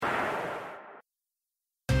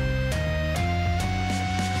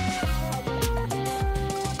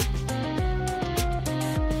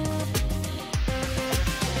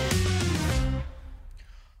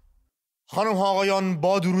خانم ها آقایان،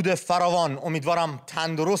 با درود فراوان، امیدوارم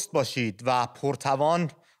تندرست باشید و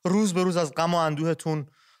پرتوان روز به روز از غم و اندوهتون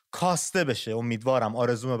کاسته بشه. امیدوارم،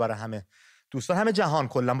 آرزومه برای همه دوستان، همه جهان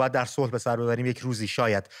کلا باید در صلح به سر ببریم یک روزی.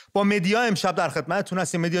 شاید با مدیا امشب در خدمتتون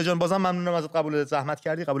هستیم. مدیا جان، بازم ممنونم ازت، قبول زحمت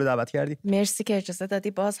کردی، قبول دعوت کردی. مرسی که اجازه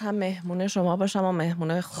دادی باز هم مهمون شما باشم و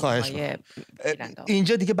مهمون خانم‌های گیرنده.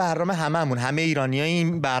 اینجا دیگه برنامه همه ایرانی‌ها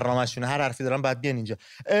این برنامه‌شونه، هر حرفی دارن بعد بیان اینجا.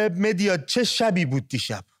 مدیا، چه شبی بود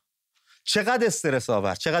دیشب؟ چقدر استرس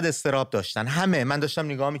آور، چقدر استراب داشتن همه. من داشتم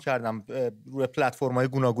نگاه می‌کردم روی پلتفرم‌های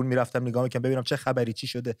گوناگون، میرفتم نگاه می‌کردم ببینم چه خبری، چی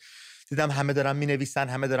شده. دیدم همه دارن مینویسن،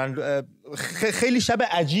 همه دارن. خیلی شب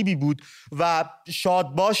عجیبی بود و شاد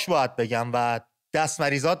باش باید بگم و دست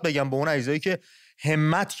مریزات بگم به اون عزیزایی که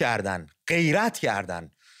همت کردن، غیرت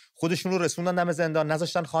کردن، خودشون رو رسوندن دم زندان،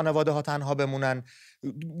 نذاشتن خانواده ها تنها بمونن،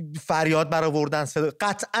 فریاد برآوردن.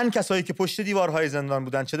 قطعاً کسایی که پشت دیوارهای زندان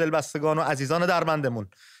بودن، چه دلبستگان و عزیزان دربندمون،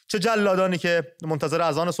 چه جلادانی که منتظر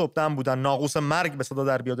اذان صبحدم بودن، ناقوس مرگ به صدا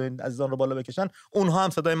در بیاد و این عزیزان رو بالا بکشن، اونها هم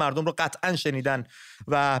صدای مردم رو قطعاً شنیدن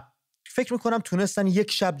و فکر میکنم تونستن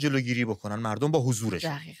یک شب جلوگیری بکنن مردم با حضورش.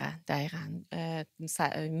 دقیقاً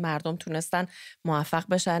مردم تونستن موفق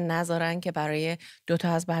بشن نذارن که برای دوتا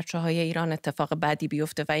از بچه‌های ایران اتفاق بدی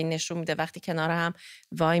بیفته و این نشون میده وقتی کنار هم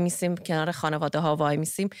وای میسیم، کنار خانواده ها وای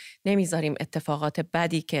میسیم، نمیذاریم اتفاقات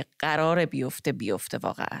بدی که قرار بیفته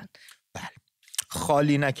واقعاً. بله.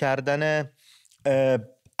 خالی نکردن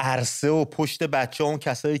عرصه و پشت بچه اون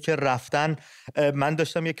کسایی که رفتن. من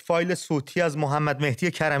داشتم یک فایل صوتی از محمد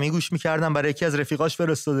مهدی کرمی گوش میکردم، برای یکی از رفیقاش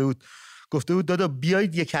فرستاده بود، گفته بود دادا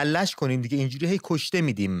بیایید یک کلش کنیم دیگه، اینجوری هی کشته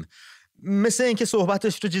میدیم. مثل اینکه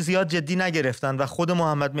صحبتش رو زیاد جدی نگرفتن و خود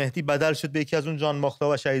محمد مهدی بدل شد به یکی از اون جان باخته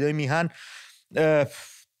و شهیدای میهن.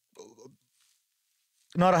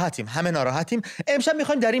 ناراحتیم، همه ناراحتیم. امشب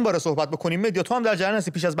میخوایم در این باره صحبت بکنیم. مدیا، تو هم در جریان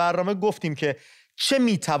هستی. پیش از برنامه گفتیم که چه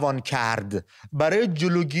میتوان کرد برای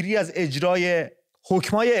جلوگیری از اجرای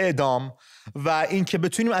حکمای اعدام و اینکه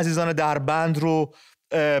بتونیم عزیزان دربند رو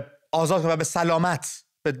آزاد و به سلامت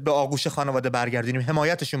به آغوش خانواده برگردونیم،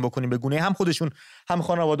 حمایتشون بکنیم به گونه هم خودشون هم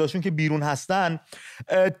خانواده‌شون که بیرون هستن.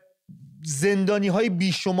 زندانی های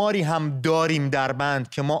بیشماری هم داریم در بند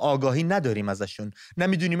که ما آگاهی نداریم ازشون،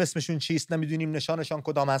 نمیدونیم اسمشون چیست، نمیدونیم نشانشان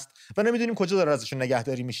کدام است و نمیدونیم کجا داره ازشون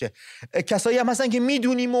نگهداری میشه. کسایی هم هستن که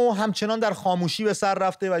میدونیم و همچنان در خاموشی به سر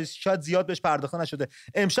رفته و شاید زیاد بهش پرداخته نشده.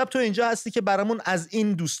 امشب تو اینجا هستی که برامون از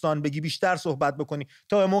این دوستان بگی، بیشتر صحبت بکنی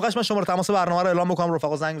تا موقعش من شماره تماس برنامه رو اعلام بکنم،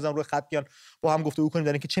 رفقا زنگ بزنم روی خط بیان با هم گفتگو کنیم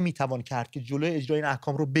در اینکه چه میتوان کرد که جلوی اجرای این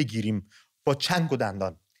احکام رو بگیریم با چنگ و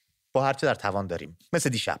دندان، با هر چه در توان داریم. مثل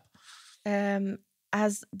دیشب.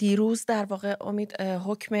 از دیروز در واقع امید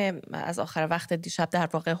حکم از آخر وقت دیشب در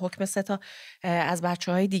واقع حکم 3 تا از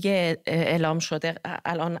بچه‌های دیگه اعلام شده.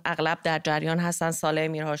 الان اغلب در جریان هستن: صالح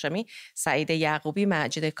میرهاشمی، سعید یعقوبی،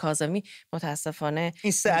 مجید کاظمی. متاسفانه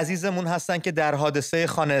این 3 عزیزمون هستن که در حادثه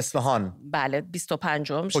خانه اصفهان، بله، 25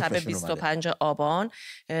 شب 25 آبان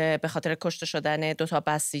به خاطر کشته شدن 2 تا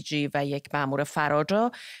بسیجی و یک مأمور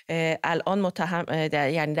فراجا، الان متهم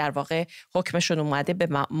یعنی در واقع حکمشون اومده،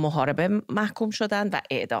 به محاربه محکوم شدن و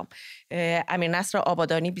اعدام. امیر نصر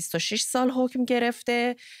آبادانی 26 سال حکم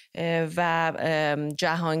گرفته و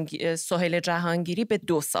سهیل جهانگیری به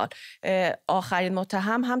 2 سال. آخرین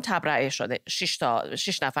متهم هم تبرئه شده.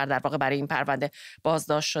 6 نفر در واقع برای این پرونده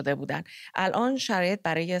بازداشت شده بودن. الان شرایط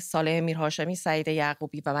برای صالح میرهاشمی، سعید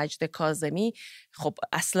یعقوبی و مجید کاظمی خب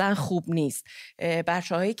اصلا خوب نیست.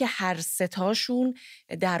 بچه‌هایی که هر 3 تاشون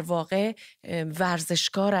در واقع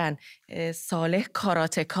ورزشکارن. صالح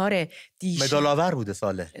کاراتکاره، مدال‌آور بوده.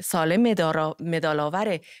 صالح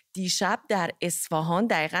مدال‌آوره. دیشب در اصفهان،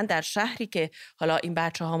 دقیقاً در شهری که حالا این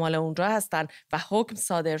بچه‌ها مال اونجا هستن و حکم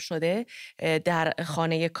صادر شده، در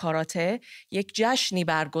خانه کاراته یک جشنی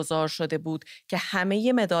برگزار شده بود که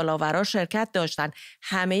همه مدال‌آورا شرکت داشتن.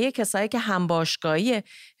 همه کسایی که همباشگاهی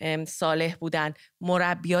صالح بودن،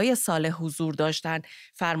 مربیای صالح حضور داشتن،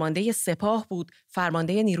 فرمانده سپاه بود،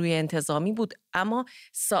 فرمانده نیروی انتظامی بود. اما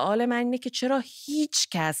سوال من اینه که چرا هیچ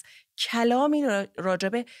کس کلامی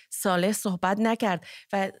راجب صالح صحبت نکرد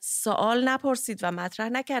و سوال نپرسید و مطرح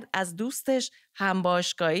نکرد از دوستش،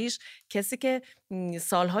 همباشگاهیش، کسی که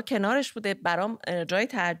سالها کنارش بوده. برام جای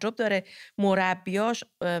تعجب داره. مربیاش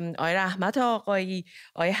آقای رحمت آقایی،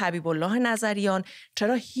 آقای حبیب الله نظریان،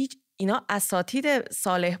 چرا اینا اساتید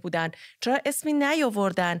صالح بودن، چرا اسمی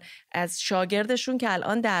نیاوردن از شاگردشون که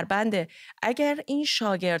الان در بنده؟ اگر این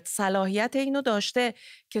شاگرد صلاحیت اینو داشته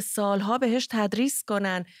که سالها بهش تدریس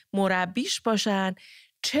کنن، مربیش باشن،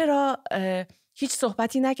 چرا هیچ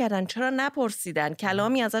صحبتی نکردن؟ چرا نپرسیدن؟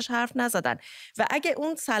 کلامی ازش حرف نزدن؟ و اگه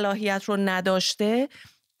اون صلاحیت رو نداشته،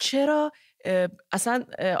 چرا اصلا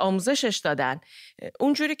آموزشش دادن.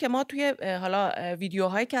 اونجوری که ما توی حالا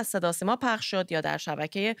ویدیوهایی که از صدا سیما پخش شد یا در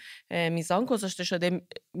شبکه میزان گذاشته شده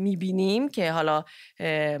میبینیم که حالا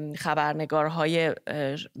خبرنگارهای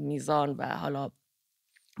میزان و حالا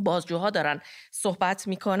بازجوها دارن صحبت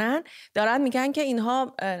میکنن، دارن میگن که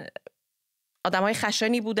اینها آدمای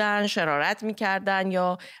خشنی بودن، شرارت میکردن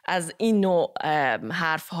یا از این نوع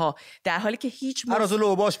حرفها، در حالی که هیچ اراذل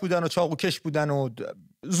اوباش بودن و چاقوکش بودن و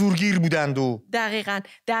زورگیر بودند و دقیقاً،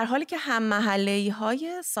 در حالی که هم محله‌ای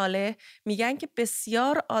های صالح میگن که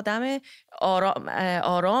بسیار آدم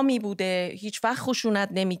آرامی بوده، هیچ وقت خشونت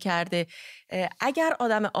نمی‌کرده. اگر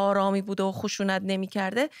آدم آرامی بوده و خشونت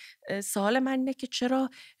نمی‌کرده، سوال من اینه که چرا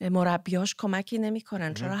مربیاش کمکی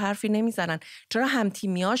نمی‌کنن؟ چرا حرفی نمی‌زنن؟ چرا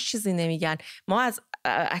هم‌تیمیاش چیزی نمیگن؟ ما از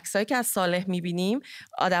عکسایی که از صالح می‌بینیم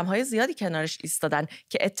آدم‌های زیادی کنارش ایستادن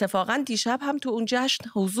که اتفاقاً دیشب هم تو اون جشن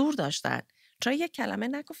حضور داشتن. چرا یک کلمه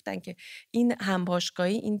نگفتن که این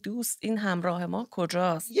همباشگاهی، این دوست، این همراه ما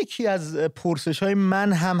کجاست؟ یکی از پرسش‌های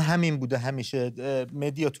من هم همین بوده. همیشه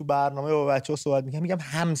مدیا تو برنامه با بچه‌ها صحبت میگم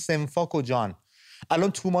همسنفا کجان؟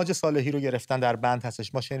 الان توماج صالحی رو گرفتن در بند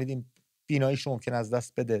هستش، ما شنیدیم بیناییش رو ممکن از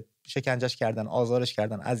دست بده، شکنجهش کردن، آزارش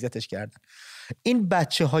کردن، اذیتش کردن. این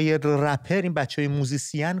بچه‌های رپر، این بچه‌های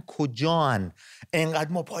موزیسین کجان؟ انقدر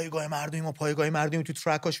ما پایگاه مردمی تو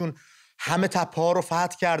ترکاشون همه تپه ها رو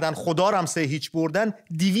فتح کردن، خدا رو هم 3-0 بردن،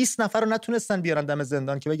 200 نفر رو نتونستن بیارن دم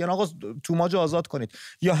زندان که بگن آقا توماج آزاد کنید.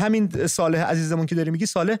 یا همین صالح عزیزمون که داری میگی،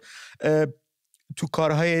 صالح تو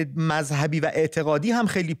کارهای مذهبی و اعتقادی هم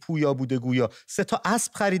خیلی پویا بوده، گویا 3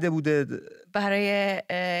 اسب خریده بوده برای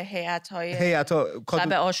هیئت‌ها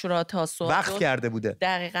شب عاشورا تاسوعا وقف کرده بوده.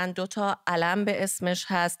 دقیقاً 2 علم به اسمش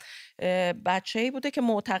هست. بچه‌ای بوده که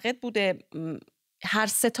معتقد بوده هر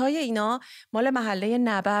 3 اینا مال محله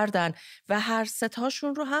نبردن و هر 3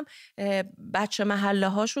 رو هم بچه محله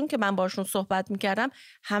هاشون که من باشون صحبت میکردم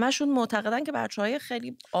همشون معتقدن که بچه‌های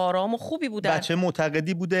خیلی آرام و خوبی بودن. بچه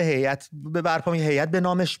معتقدی بوده، هیئت به برپا، هیئت به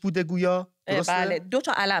نامش بوده گویا. بله، 2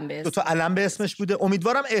 علم به اسمش بوده.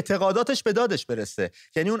 امیدوارم اعتقاداتش به دادش برسه.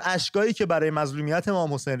 یعنی اون اشکایی که برای مظلومیت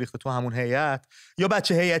امام حسین ریخته تو همون هیئت، یا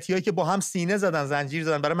بچه هیئتیایی که با هم سینه زدن، زنجیر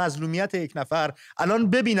زدن برای مظلومیت یک نفر، الان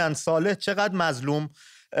ببینن صالح چقدر مظلوم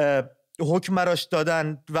حکم براش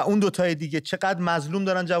دادن و اون 2 دیگه چقدر مظلوم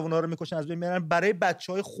دارن جوونا رو میکشن، از بین میبرن. برای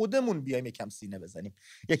بچهای خودمون بیایم یکم سینه بزنیم،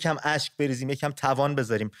 یکم اشک بریزیم، یکم توان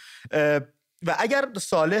بذاریم. و اگر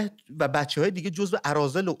صالح و بچه‌های دیگه جزو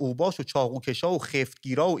اراذل و اوباش و چاقوکشا و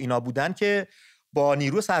خفتگیرا و اینا بودن که با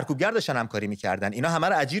نیرو سرکوبگر داشتن همکاری میکردن، اینا همه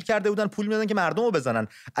رو اجیر کرده بودن، پول میدادن که مردم رو بزنن.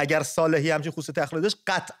 اگر صالحی همچین خصوصیت اخلاقی داشت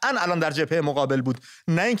قطعاً الان در جبهه مقابل بود،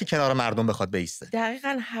 نه اینکه کنار مردم بخواد بایسته.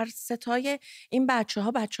 دقیقاً هر 3 این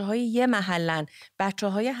بچه‌ها بچه‌های یه محلن،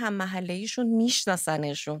 بچه‌های هم محله‌ایشون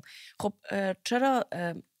میشناسنشون. خب چرا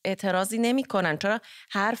اعتراضی نمی‌کنن؟ چرا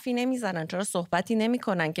حرفی نمیزنن؟ چرا صحبتی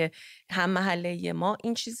نمی‌کنن که هم محله ما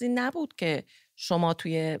این چیزی نبود که شما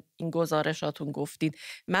توی این گزارشاتون گفتید؟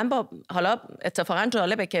 حالا اتفاقا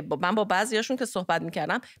جالبه که من با بعضیاشون که صحبت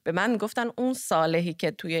میکردم به من میگفتن اون صالحی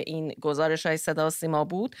که توی این گزارش‌های صدا سیما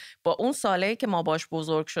بود با اون صالحی که ما باش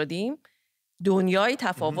بزرگ شدیم دنیای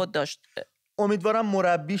تفاوت داشت. امیدوارم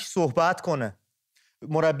مربیش صحبت کنه،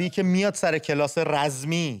 مربی که میاد سر کلاس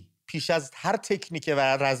رزمی، پیش از هر تکنیک و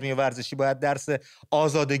رزمی و ورزشی باید درس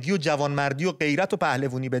آزادگی و جوانمردی و غیرت و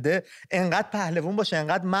پهلوانی بده، انقدر پهلوان باشه،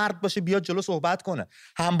 انقدر مرد باشه، بیاد جلو صحبت کنه.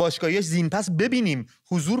 هم باشگاهیش زین پس ببینیم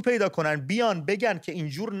حضور پیدا کنن، بیان بگن که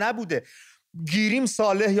اینجور نبوده. گیریم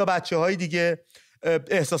صالح یا بچه‌های دیگه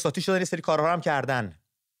احساساتی شدن، یه سری کارها هم کردن.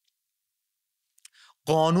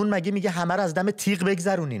 قانون مگه میگه همه رو از دم تیغ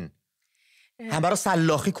بگذرونین، همه رو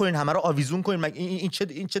سلاخی کنین، همه رو آویزون کنین؟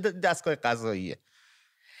 این چه دستگاه قضاییه؟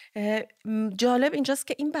 جالب اینجاست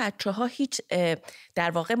که این بچه‌ها هیچ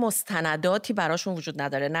در واقع مستنداتی براشون وجود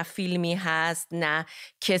نداره، نه فیلمی هست، نه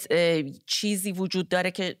چیزی وجود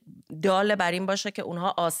داره که دال بر این باشه که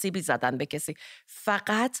اونها آسیبی زدن به کسی.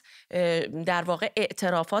 فقط در واقع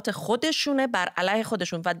اعترافات خودشونه بر علیه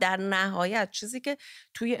خودشون و در نهایت چیزی که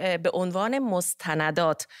توی به عنوان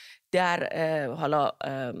مستندات در حالا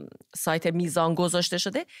سایت میزان گذاشته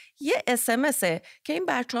شده یه اسمسه که این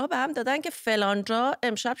بچه‌ها به هم دادن که فلانجا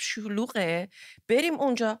امشب شلوغه بریم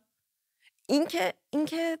اونجا. این که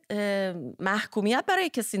اینکه محکومیت برای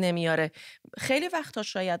کسی نمیاره. خیلی وقتا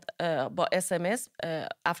شاید با SMS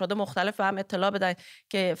افراد مختلف هم اطلاع بدن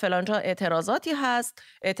که فلانجا اعتراضاتی هست،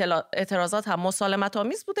 اعتراضات هم مسالمت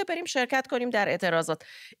آمیز بوده، بریم شرکت کنیم در اعتراضات.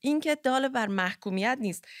 اینکه دال بر محکومیت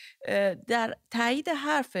نیست. در تایید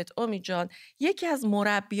حرفت امید جان، یکی از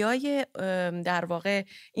مربیای در واقع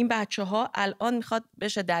این بچه‌ها الان میخواد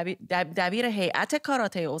بشه دبیر هیئت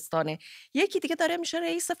کاراته استانه، یکی دیگه داره میشه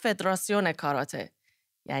رئیس فدراسیون کاراته.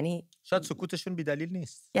 یعنی شاید سکوتشون بی دلیل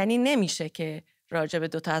نیست. یعنی نمیشه که راجع به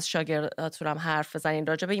دوتا از شاگرداتون هم حرف بزنید،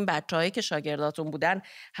 راجع به این بچه‌هایی که شاگرداتون بودن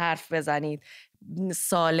حرف بزنید.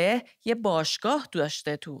 صالح یه باشگاه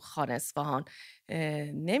داشته تو خان اصفهان،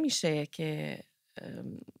 نمیشه که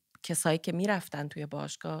کسایی که میرفتن توی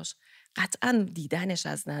باشگاهش قطعا دیدنش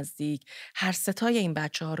از نزدیک، هر ستای این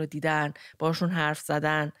بچه‌ها رو دیدن، باشون حرف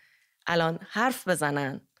زدن، الان حرف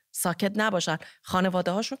بزنن، ساکت نباشن.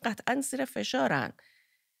 خانواده هاشون قطعا زیر فشارن،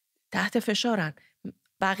 تحت فشارن.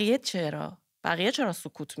 بقیه چرا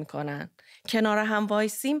سکوت میکنن؟ کنار هم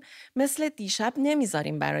وایسیم مثل دیشب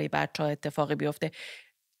نمیذاریم برای بچه‌ها اتفاقی بیفته.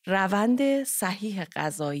 روند صحیح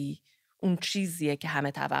قضایی اون چیزیه که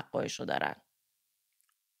همه توقعشو دارن.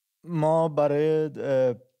 ما برای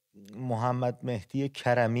محمد مهدی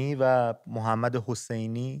کرمی و محمد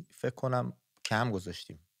حسینی فکر کنم کم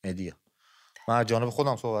گذاشتیم مدیا. من از جانب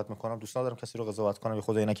خودم صحبت میکنم، دوست ندارم کسی رو قضاوت کنم یا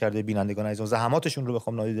خدای نکرده بینندگان عزیزم زحماتشون رو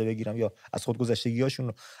بخوام نادیده بگیرم یا از خودگذشتگیاشون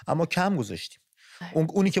رو، اما کم گذاشتیم.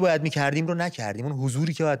 اونی که باید میکردیم رو نکردیم، اون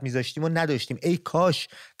حضوری که باید میذاشتیم رو نداشتیم. ای کاش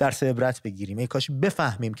درس عبرت بگیریم، ای کاش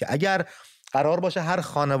بفهمیم که اگر قرار باشه هر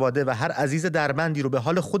خانواده و هر عزیز دربندی رو به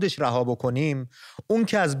حال خودش رها بکنیم، اون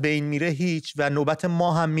که از بین میره هیچ و نوبت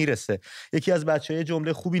ما هم میرسه. یکی از بچه‌ها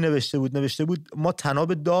جمله خوبی نوشته بود ما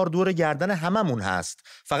تناب دار دور گردن هممون هست،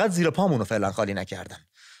 فقط زیر پامون رو فعلا خالی نکردن،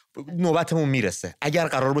 نوبتمون میرسه اگر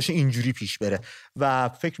قرار باشه اینجوری پیش بره. و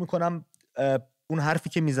فکر میکنم اون حرفی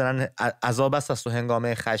که میزنن عذاب است و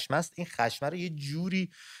هنگامه خشم است، این خشم رو یه جوری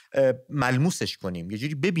ملموسش کنیم، یه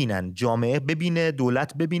جوری ببینن، جامعه ببینه،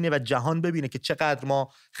 دولت ببینه و جهان ببینه که چقدر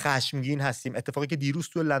ما خشمگین هستیم. اتفاقی که دیروز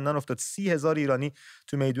تو لندن افتاد، 30,000 ایرانی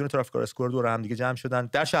تو میدون ترافیکار اسکوئر دور هم دیگه جمع شدن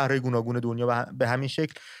در شهرهای گوناگون دنیا به همین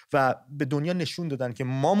شکل و به دنیا نشون دادن که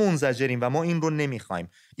ما منزجریم و ما این رو نمیخوایم.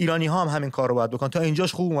 ایرانی ها هم همین کار رو باید بکنن. تا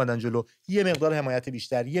اینجاش خوب اومدن جلو، یه مقدار حمایت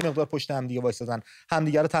بیشتر، یه مقدار پشت هم دیگه وایسادن،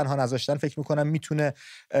 همدیگه رو تنها نذاشتن. فکر می‌کنم میتونه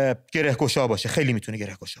گره‌گشا باشه، خیلی میتونه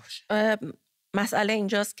گره‌گشا باشه. مسئله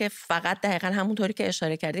اینجاست که فقط دقیقاً همونطوری که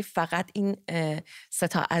اشاره کردی، فقط این سه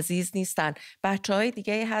تا عزیز نیستن، بچه‌های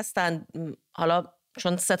دیگه هستن. حالا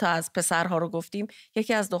چون سه تا از پسرها رو گفتیم،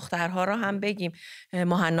 یکی از دخترها رو هم بگیم.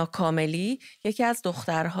 مهنا کاملی یکی از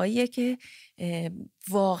دخترهاییه که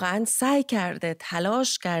واقعاً سعی کرده،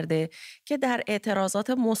 تلاش کرده که در اعتراضات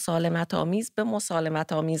مسالمت آمیز به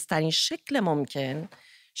مسالمت آمیزترین شکل ممکن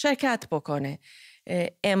شرکت بکنه.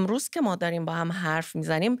 امروز که ما داریم با هم حرف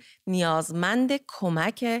میزنیم نیازمند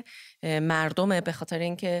کمک مردمه، به خاطر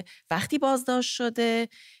اینکه وقتی بازداشت شده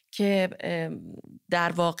که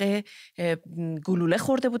در واقع گلوله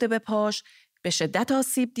خورده بوده به پاش، به شدت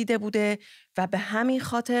آسیب دیده بوده و به همین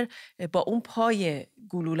خاطر با اون پای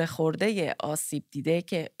گلوله خورده آسیب دیده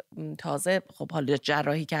که تازه خب حالا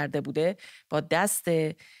جراحی کرده بوده، با دست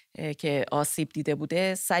که آسیب دیده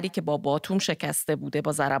بوده، سری که با باتوم شکسته بوده،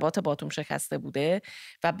 با ضربات باتوم شکسته بوده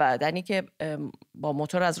و بدنی که با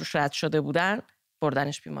موتور از روش رد شده بودن،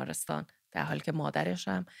 بردنش بیمارستان، در حالی که مادرش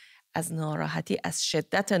هم از ناراحتی، از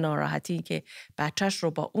شدت ناراحتی که بچهش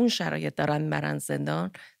رو با اون شرایط دارن میبرن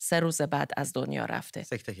زندان، 3 روز بعد از دنیا رفته.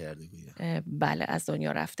 سکته کرده گویا. بله، از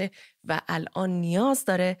دنیا رفته و الان نیاز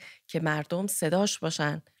داره که مردم صداش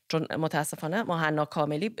باشن، چون متاسفانه مهنا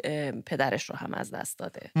کاملی پدرش رو هم از دست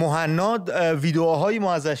داده. مهنا ویدیوهایی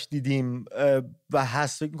ما ازش دیدیم و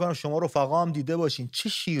هست، فکر میکنم شما رفقا هم دیده باشین، چه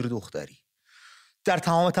شیر دختری. در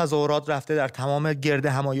تمام تظاهرات رفته، در تمام گرد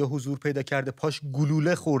همایی حضور پیدا کرده، پاش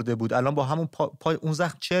گلوله خورده بود، الان با همون پای اون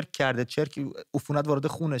زخم چرک کرده، چرک عفونت وارد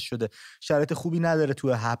خونش شده، شرایط خوبی نداره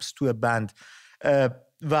توی حبس، توی بند.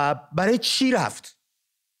 و برای چی رفت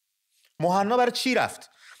مهنا؟ برای چی رفت؟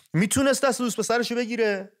 میتونست دست دوست پسرشو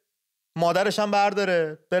بگیره، مادرش هم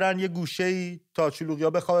برداره، برن یه گوشه‌ای تا چلوغیا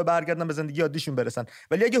بخوابه، برگردن به زندگی عادیشون برسن.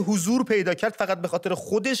 ولی اگه حضور پیدا کرد فقط به خاطر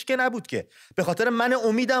خودش که نبود، که به خاطر من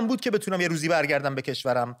امیدم بود که بتونم یه روزی برگردم به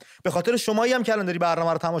کشورم، به خاطر شمایی هم که الان داری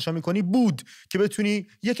برنامه رو تماشا میکنی بود که بتونی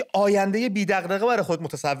یک آینده بی دغدغه برای خود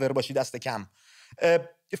متصور باشی. دست کم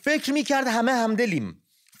فکر میکرد همه همدلیم،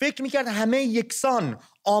 فکر میکرد همه یکسان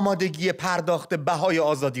آمادگی پرداخت بهای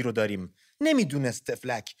آزادی رو داریم. نمیدونست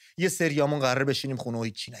تفلک یه سریامون قراره بشینیم خونه و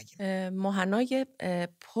هیچی نگیم. مهنا یه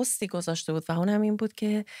پستی گذاشته بود و اونم این بود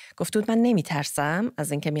که گفته بود من نمیترسم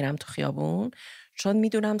از اینکه میرم تو خیابون، چون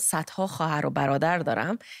میدونم صدها خواهر و برادر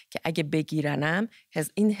دارم که اگه بگیرنم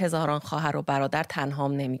این هزاران خواهر و برادر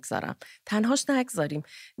تنهام نمیگذارم. تنهاش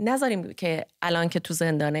نذاریم که الان که تو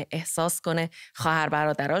زندانه احساس کنه خواهر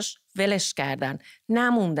برادراش ولش کردن،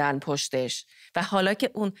 نموندن پشتش و حالا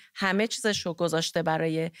که اون همه چیزشو گذاشته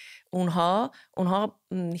برای اونها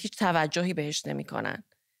هیچ توجهی بهش نمیکنن.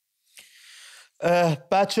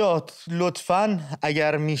 بچه‌ها لطفاً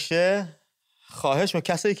اگر میشه خواهش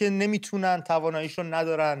میکنم کسایی که نمیتونن، تواناییشو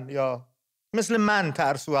ندارن یا مثل من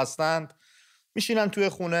ترسو هستند، میشینن توی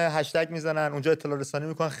خونه هشتگ میزنن، اونجا اطلاع رسانی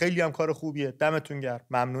میکنن. خیلی هم کار خوبیه، دمتون گرم،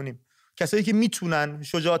 ممنونیم. کسایی که میتونن،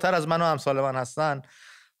 شجاعتر از من و امثال من هستن،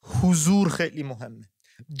 حضور خیلی مهمه.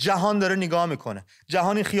 جهان داره نگاه میکنه،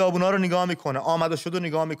 جهان این خیابونا رو نگاه میکنه، آمد و شد رو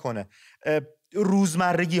نگاه میکنه،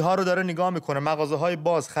 روزمرگی ها رو داره نگاه میکنه، مغازه های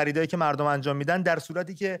باز، خریدایی که مردم انجام میدن، در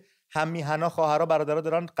صورتی که هم میهنا خواهرها برادرها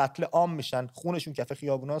دارن قتل عام میشن، خونشون کف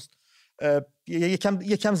خیابوناست.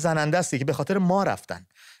 یکم زننده است که به خاطر ما رفتن،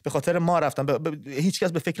 هیچ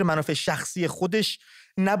کس به فکر منافع شخصی خودش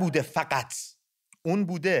نبوده، فقط اون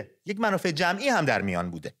بوده، یک منافع جمعی هم در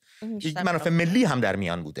میان بوده، یک منافع ملی هم در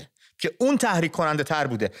میان بوده که اون تحریک کننده تر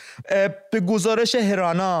بوده. به گزارش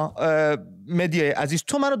هرانا، مدیای عزیز،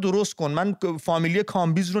 تو منو درست کن، من فامیلی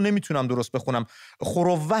کامبیز رو نمیتونم درست بخونم،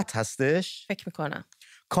 خروت هستش فکر میکنم.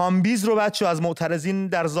 کامبیز رو بچه از معترضین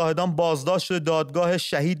در زاهدان بازداشت شده، دادگاه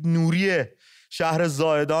شهید نوری شهر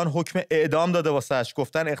زاهدان حکم اعدام داده واسش،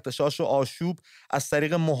 گفتن اغتشاش و آشوب از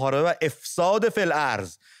طریق محاربه و افساد فی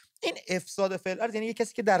الارض. این افساد فی الارض یعنی یه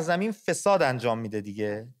کسی که در زمین فساد انجام میده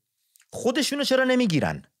دیگه. خودشونو چرا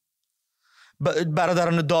نمیگیرن؟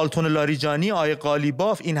 برادران دالتون لاریجانی، آیه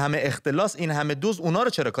قالیباف، این همه اختلاس، این همه دوز، اونا رو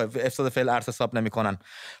چرا افساد فی الارض حساب نمیکنن؟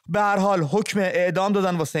 به هر حال حکم اعدام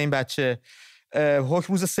دادن واسه این بچه.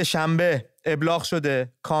 حکم روز سه‌شنبه ابلاغ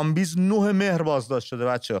شده. کامبیز 9 مهر بازداشت شده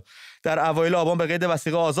بچه. در اوایل آبان به قید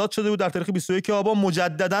وثیقه آزاد شده بود، در تاریخ 21 آبان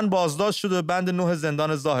مجددا بازداشت شده و بند 9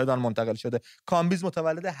 زندان زاهدان منتقل شده. کامبیز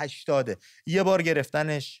متولد 80، یه بار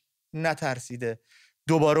گرفتنش نترسیده،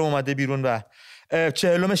 دوباره اومده بیرون. و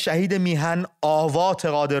 40م شهید میهن آوات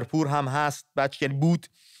قادرپور هم هست بچه، یعنی بود.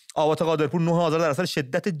 آوات قادرپور 9 آذر در اثر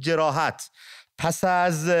شدت جراحت پس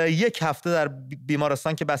از 1 هفته در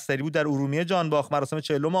بیمارستان که بستری بود در ارومیه جان باخت. مراسم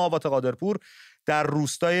 40م آوات قادرپور در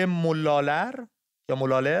روستای ملالر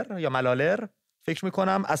یا ملالر فکر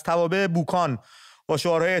میکنم از توابع بوکان با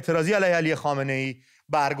شعارهای اعتراضی علیه علی خامنه‌ای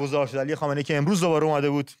برگزار شد. علی خامنه‌ای که امروز دوباره اومده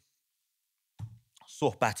بود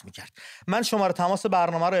صحبت میکرد. من شماره تماس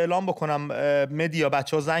برنامه رو اعلام بکنم، مدیا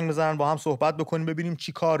بچه‌ها زنگ بزنن با هم صحبت بکنیم، ببینیم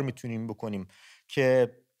چی کار میتونیم بکنیم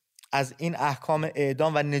که از این احکام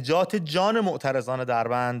اعدام و نجات جان معترضان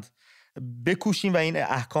دربند بکوشیم و این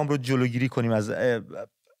احکام رو جلوگیری کنیم از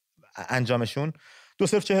انجامشون.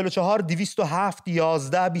 2044 207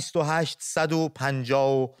 11 28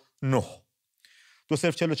 159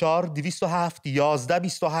 2044 207 11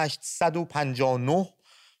 28 159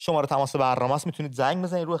 شماره تماس برنامه است. میتونید زنگ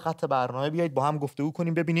بزنید، روی خط برنامه بیایید با هم گفتگو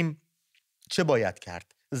کنیم، ببینیم چه باید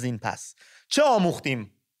کرد زین پس. چه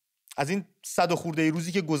آموختیم از این 100 خورده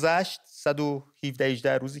روزی که گذشت، 117-18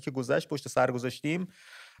 روزی که گذشت پشت سر گذاشتیم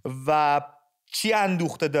و چی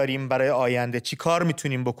اندوخته داریم برای آینده؟ چی کار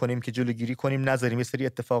میتونیم بکنیم که جلوگیری کنیم نذاریم یه سری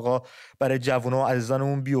اتفاقا برای جوونا و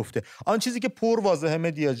عزیزانمون بیفته؟ آن چیزی که پر واضحه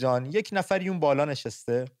مدیا جان، یک نفری اون بالا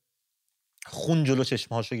نشسته، خون جلو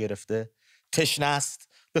چشمهاشو گرفته، تشنه است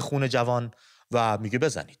به خون جوان و میگه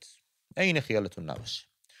بزنید، عین خیالتون نباشه.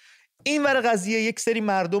 این ور قضیه یک سری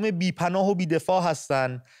مردم بیپناه و بیدفاع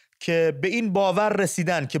هستن که به این باور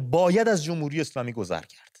رسیدن که باید از جمهوری اسلامی گذر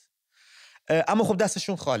کرد، اما خب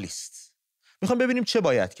دستشون خالی است. میخوام ببینیم چه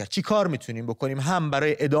باید کرد، چی کار میتونیم بکنیم، هم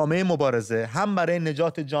برای ادامه مبارزه، هم برای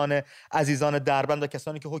نجات جان عزیزان دربند و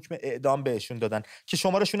کسانی که حکم اعدام بهشون دادن که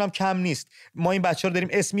شمارشون هم کم نیست. ما این بچه‌ها رو داریم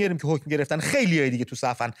اسم میاریم که حکم گرفتن، خیلیای دیگه تو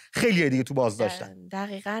صفن، خیلیای دیگه تو بازداشتن.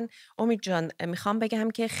 دقیقاً امید جان، میخوام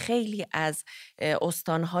بگم که خیلی از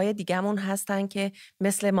استانهای دیگه‌مون هستن که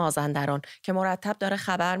مثل مازندران که مرتب داره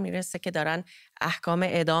خبر میرسه که دارن احکام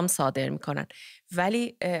اعدام صادر میکنن،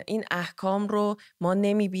 ولی این احکام رو ما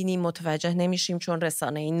نمیبینیم، متوجه نمیشیم، چون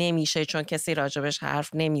رسانه‌ای نمیشه، چون کسی راجبش حرف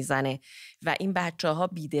نمیزنه و این بچه‌ها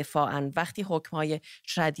بی‌دفاعن. وقتی حکم‌های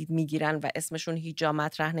شدید میگیرن و اسمشون هیچ جا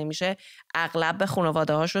مطرح نمیشه، اغلب به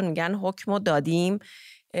خانواده‌هاشون میگن حکمو دادیم،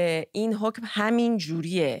 این حکم همین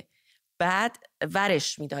جوریه، بعد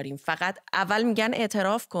ورش میداریم. فقط اول میگن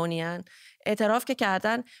اعتراف کنین، اعتراف که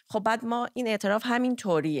کردن، خب بعد ما این اعتراف همین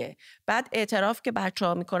طوریه، بعد اعتراف که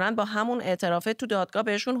بچه‌ها میکنن با همون اعترافه تو دادگاه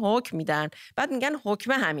بهشون حکم میدن، بعد میگن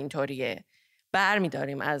حکم همین طوریه.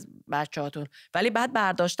 برمیداریم از بچه‌هاتون، ولی بعد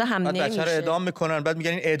برداشته هم بعد نمیشه. بچه رو اعدام میکنن، بعد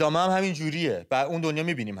میگن این اعدام هم همین جوریه. بعد اون دنیا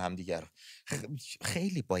میبینیم همدیگر.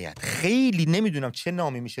 خیلی باید، خیلی نمیدونم چه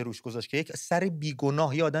نامی میشه روش گذاشت که یک سر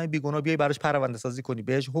بیگناه، یه آدم بیگناه بیای براش پرونده سازی کنی،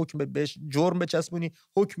 بهش حکم، بهش جرم بچسبونی،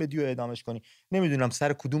 حکم دیو اعدامش کنی. نمیدونم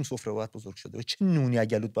سر کدوم سفره باید بزرگ شده و چه نونی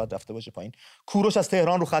اگلوت باید رفته باشه پایین. کوروش از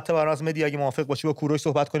تهران رو خط برنامه از مدیا، اگه موافق باشی با کوروش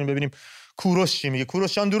صحبت کنیم ببینیم کوروش چی میگه.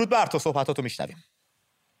 کوروش جان درود بر تو، صحبتاتو میشنویم.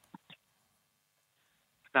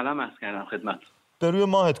 سلام عرض کردم خدمت. روی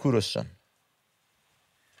ماهت کوروش جان.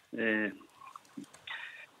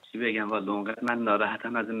 چی بگم والا اونقدر من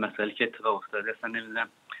ناراحتم از این مسائلی که اتفاق افتاده، اصلا نمیدونم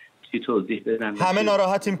چی توضیح بدم. همه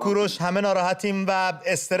ناراحتیم کوروش، همه ناراحتیم و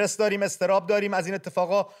استرس داریم، استراب داریم از این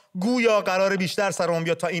اتفاقا. گویا قرار بیشتر سرمون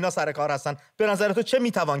بیاد تا اینا سر کار هستن. به نظر تو چه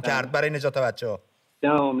میتوان کرد برای نجات بچه‌ها؟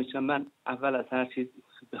 من اول از هر چیز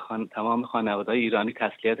به تمام خانواده‌های ایرانی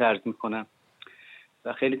تسلیت عرض میکنم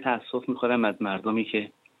و خیلی تأسف میخورم از مردمی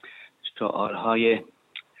که شعارهای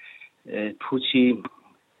پوچی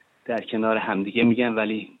در کنار همدیگه میگن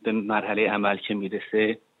ولی به مرحله عمل که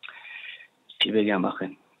میرسه چی بگم آخه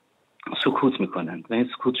سکوت میکنن و این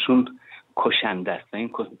سکوتشون کشنده است و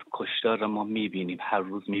این کشتار رو ما میبینیم، هر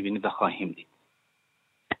روز میبینیم و خواهیم دید.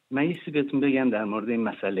 من یه چیزی بهتون بگم در مورد این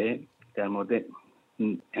مسئله، در مورد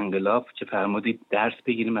انقلاب که فرمودید درس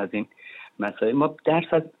بگیریم از این مسائل. ما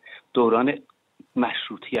درس از دوران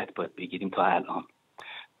مشروطیت باید بگیریم تا الان،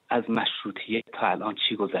 از مشروطیت تا الان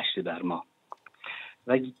چی گذشته بر ما،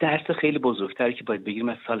 و درس خیلی بزرگتری که باید بگیریم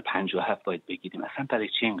از سال 57 باید بگیریم. اصلا برای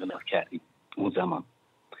چی انقلاب کردیم اون زمان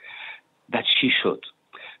و چی شد؟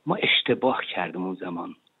 ما اشتباه کردیم اون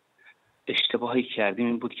زمان. اشتباهی کردیم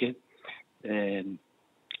این بود که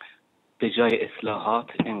به جای اصلاحات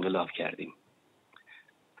انقلاب کردیم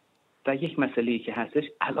و یک مسئله‌ای که هستش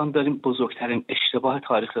الان داریم بزرگترین اشتباه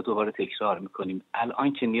تاریخ رو دوباره تکرار میکنیم.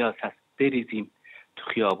 الان که نیاز هست بریزیم تو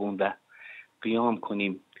خیابون و قیام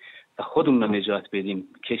کنیم و خودمون رو نجات بدیم،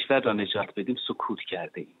 کشور رو نجات بدیم، سکوت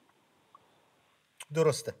کرده ایم.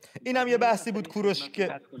 درسته. اینم یه بحثی بود کوروش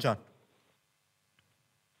که جان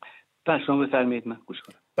بله شما بفرمایید من گوش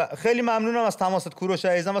کنم. خیلی ممنونم از تماست کوروش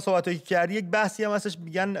عزیزم و صحبتایی که کردی. یک بحثی هم هستش،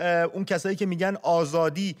 میگن اون کسایی که میگن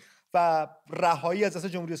آزادی و رهایی از دست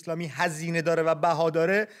جمهوری اسلامی هزینه داره و بها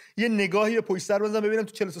داره، یه نگاهی به پشت سر بزنم ببینم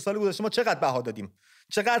تو 43 سال گذشته ما چقدر بها دادیم،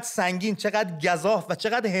 چقدر سنگین، چقدر گزاف و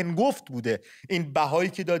چقدر هنگفت بوده این بهایی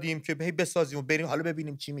که دادیم که بسازیم و بریم حالا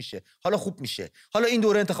ببینیم چی میشه، حالا خوب میشه، حالا این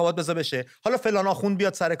دوره انتخابات بذار بشه، حالا فلان آخوند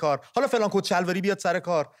بیاد سر کار، حالا فلان کوچلوری بیاد سر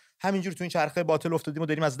کار. همینجوری تو این چرخه باطل افتادیم و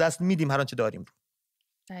داریم از دست میدیم هر آنچه داریم رو.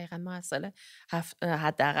 دقیقاً ما اصلا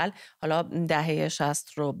حداقل حالا دهه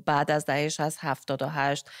 60 رو بعد از دهه 60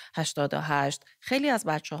 78 88 خیلی از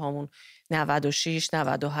بچه‌هامون 96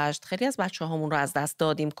 98 خیلی از بچه‌هامون رو از دست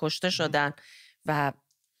دادیم، کشته شدن و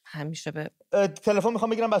همیشه به تلفن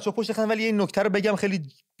میخوام بگیرم بچه‌ها پشت خط، ولی این نکته رو بگم خیلی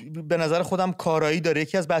به نظر خودم کارایی داره.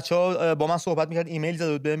 یکی از بچه‌ها با من صحبت می‌کرد، ایمیل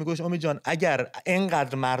زد بود بهم، میگوش امید جان اگر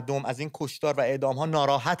اینقدر مردم از این کشتار و اعدام‌ها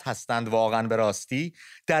ناراحت هستند واقعا به راستی،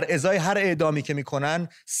 در ازای هر اعدامی که میکنن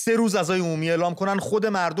 3 روز عزای عمومی اعلام کنن، خود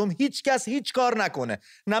مردم هیچ کس هیچ کار نکنه،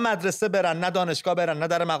 نه مدرسه برن، نه دانشگاه برن، نه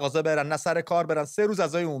در مغازه برن، نه سر کار برن، 3 روز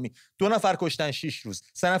عزای عمومی. 2 نفر کشتن 6 روز،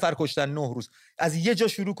 3 نفر کشتن 9 روز. از یه جا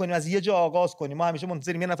شروع کنیم، از یه جا آغاز کنیم. ما همیشه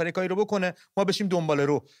منتظریم یه نفر یه کاری رو بکنه ما بشیم دنبال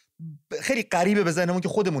رو. خیلی غریبه به ذهنمون که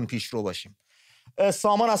خودمون پیش رو باشیم.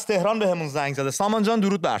 سامان از تهران بهمون زنگ زده. سامان جان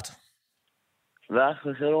درود بر تو. وقت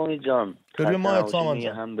بخیر امید جان. درود ماه سامان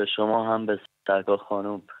جان. هم به شما هم به سرکار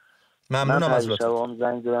خانم. ممنونم از لطفت. من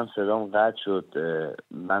زنگ زدم صدام قطع شد.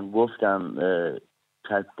 من گفتم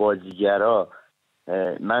بازیگرا،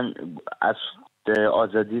 من از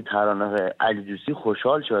آزادی ترانه علی دوستی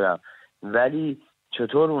خوشحال شدم، ولی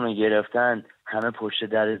چطور اونو گرفتن همه پشت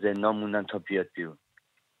در زندان موندن تا بیاد بیرون.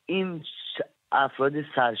 این افراد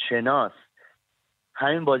سرشناس،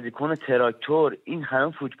 همین بازیکن تراکتور، این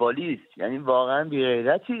همه فوتبالیست، یعنی واقعا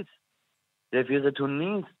بی‌غیرتید. رفیقتون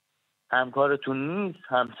نیست، همکارتون نیست،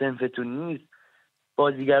 همسنفتون نیست.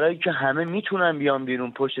 بازیگرایی که همه میتونن بیان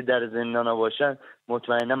بیرون پشت در زندانا باشن،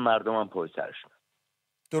 مطمئنا مردم هم پشترشون.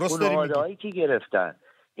 درست داری میگی. خانواده‌هایی که گرفتن،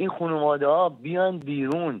 این خانواده‌ها بیان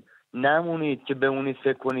بیرون، نمونید که بمونید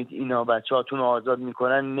فکر کنید اینا بچه‌هاتون رو آزاد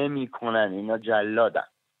میکنن. نمیکنن، اینا جلادن.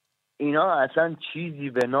 اینا اصلا چیزی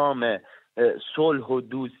به نام صلح و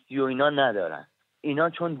دوستی و اینا ندارن. اینا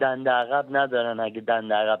چون دنده عقب ندارن، اگه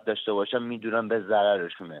دنده عقب داشته باشن میدونن به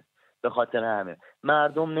ضررشونه. به خاطر همه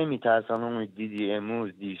مردم نمیترسن. اون دیدی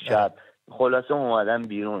امروز دیشب خلاصه اومدن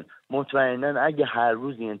بیرون. مطمئنا اگه هر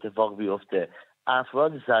روز این اتفاق بیفته،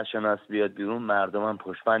 افراد سرشناس بیاد بیرون، مردم هم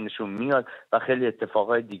پشتبندشون میاد و خیلی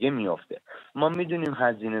اتفاقای دیگه میفته. ما میدونیم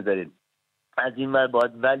هزینه داریم از این ور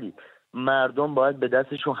باید، ولی مردم باید به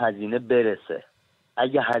دستشون هزینه برسه.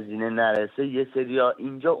 اگه هزینه نرسه یه سریا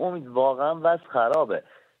اینجا امید واقعا وضع خرابه.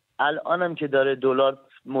 الانم که داره دلار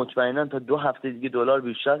مطمئنا تا 2 هفته دیگه دلار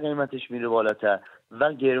بیشتر قیمتش میره بالاتر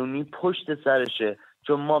و گرونی پشت سرشه،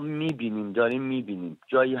 چون ما داریم میبینیم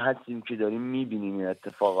جایی هستیم که داریم میبینیم این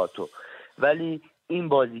اتفاقاتو. ولی این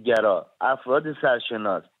بازیگرا افراد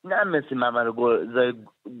سرشناس نه مثل ممر گلزای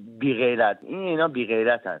بی غیرت، اینا بی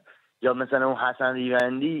غیرتن، یا مثلا اون حسن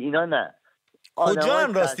ریوندی، اینا نه.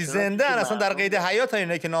 کجان راستی زنده ان اصلا در قید حیات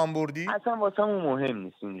اینا که نام بردی؟ اصلا واسمون مهم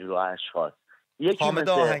نیست اینجور اشخاص. یکی حامد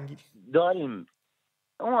آهنگی داریم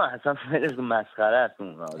اون اصلا فرض مسخره است.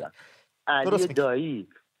 اون آدم علی دایی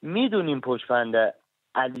میدونیم پشت پنده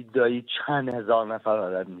علی دایی چند هزار نفر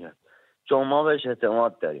آدم میاد، چون ما بهش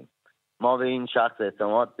اعتماد داریم، ما به این شخص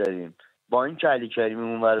اعتماد داریم. با این که علی کریمی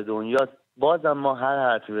اونور دنیاست بازم ما هر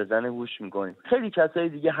حرفی بزنه گوش میکنیم. خیلی کسای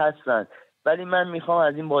دیگه هستن ولی من میخوام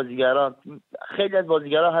از این بازیگرا، خیلی از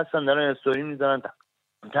بازیگرا هستن دارن استوری میذارن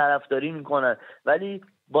طرفداری میکنن ولی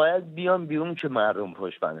باید بیان بیرون که مردم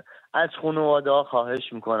پشت بنده. از خانواده ها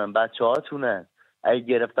خواهش میکنم بچه هاتونن، اگه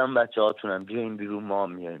گرفتن بچه هاتونن بیاین بیرون، ما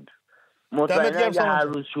هم میایم بیرون. مطمئنا اگه هر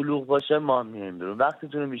روز شلوغ باشه ما هم میایم بیرون.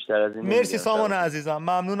 وقتتون بیشتر از این. مرسی سامان عزیزم،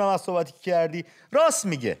 ممنونم از صحبتی که کردی.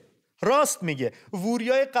 راست میگه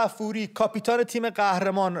ووریای قفوری کاپیتان تیم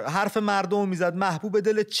قهرمان حرف مردم میزد، محبوب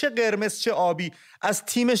دل، چه قرمز چه آبی، از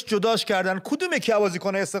تیمش جداش کردن. کدوم یکی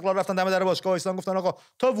بازیکن استقلال رفتن دم در باشگاه وایسان گفتن آقا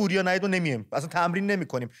تا ووریا نید و نمیایم، اصلا تمرین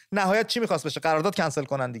نمیکنیم. نهایت چی میخواست بشه؟ قرارداد کنسل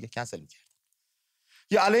کنن دیگه، کنسل میکرد.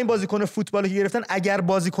 یا الان بازیکن فوتبالی که گرفتن اگر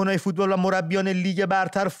بازیکنای فوتبال و مربیان لیگ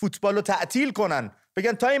برتر فوتبالو تعطیل کنن،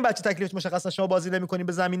 بگن تا این بچه تکلیفش مشخص نشه شما بازی نمی‌کنیم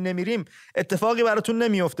به زمین نمیریم، اتفاقی براتون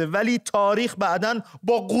نمیفته. ولی تاریخ بعداً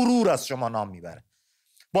با غرور از شما نام میبره،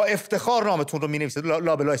 با افتخار نامتون رو مینویسه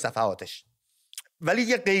لابلای صفحاتش. ولی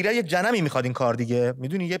یه غیره، یه جنمی میخواد این کار دیگه،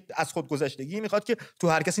 میدونی، یه از خودگذشتگی میخواد که تو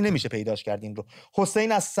هر کسی نمیشه پیداش کرد این رو.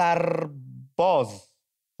 حسین از سرباز،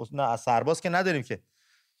 نه از سرباز که نداریم که،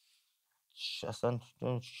 اصلا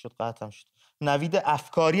شد قطعم شد. نوید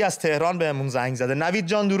افکاری از تهران بهمون زنگ زده. نوید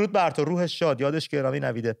جان درود بر تو، روحش شاد، یادش گرامی.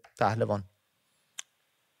 نوید پهلوان.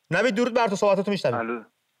 نوید درود بر تو، صحبتاتو میشنویم. الو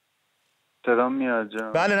سلام میاد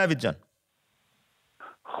جان. بله نوید جان.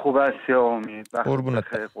 خوب هستی آقا امید؟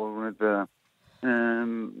 قربونت برم.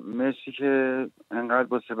 مرسی که انقدر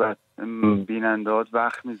واسه بیننده‌هات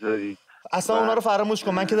وقت میذاری. اصلا اونا رو فراموش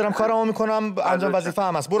کن، من که دارم کارمو میکنم، انجام وظیفه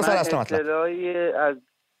هم هست. برو سر اصل مطلب.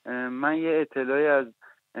 من یه اطلاعی از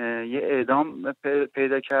یه اعدام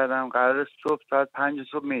پیدا کردم. قرار صبح ساعت 5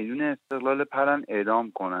 صبح میدون استقلال پرن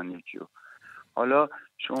اعدام کنن یکیو. حالا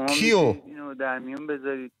شما اینو در میون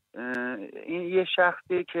بذارید. این یه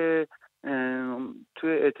شخصی که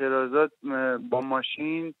توی اعتراضات با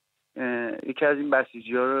ماشین یکی از این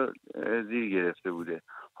بسیجی‌ها رو زیر گرفته بوده.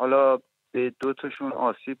 حالا به 2 تاشون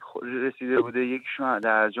آسیب رسیده بوده، یکیشون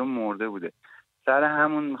در جا مرده بوده. سر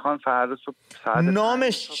همون میخوان فردا صبح ساعت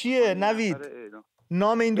نامش چیه نوید؟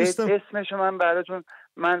 نام این دوستم اسمشو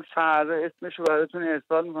من فردا اسمشو براتون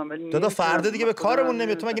ارسال میکنم. ولی دادا فردا دیگه به کارمون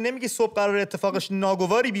نمیاد. تو مگه نمیگی صبح قرار اتفاقش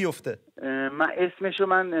ناگواری بیفته؟ من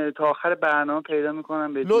اسمشو تا آخر برنامه پیدا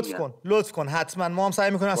میکنم. لطف کن حتما. ما هم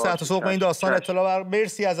سعی میکنیم از ساعت صبح این داستان اطلاع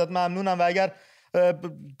مرسی ازت، ممنونم. و اگر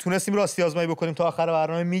تونستیم راستی آزمایی بکنیم تا آخر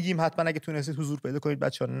برنامه میگیم. حتما اگه تونستید حضور پیدا کنید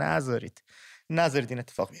بچه‌ها، نذارید این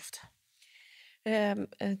اتفاق بیفته.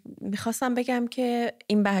 میخواستم بگم که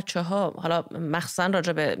این بچه‌ها، حالا مخصوصا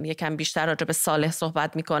یکم بیشتر راجع به صالح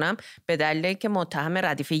صحبت میکنم به دلیل که متهم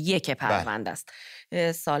ردیف 1 پرونده است.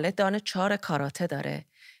 صالح دانه 4 کاراته داره،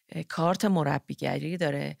 کارت مربیگری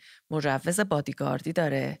داره، مجوز بادیگاردی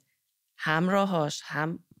داره، همراهاش،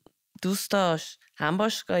 هم دوستاش، هم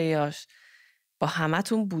باشگاهیاش با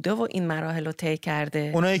همتون بوده و این مراحل رو طی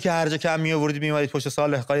کرده. اونایی که هر جا کم میآوردید میومدید پشت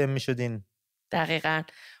صالح قایم میشدین. دقیقاً.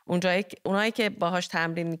 اونایی که باهاش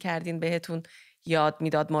تمرین میکردین بهتون یاد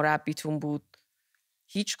میداد، مربیتون بود،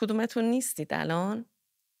 هیچ کدومتون نیستید الان.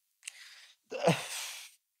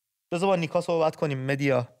 بذار با نیکا صحبت کنیم.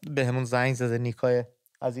 مدیا بهمون زنگ زده، نیکای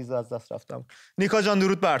عزیز از دست رفتم. نیکا جان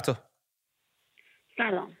درود بر تو.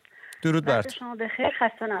 سلام. درود بر تو. شما بخیر،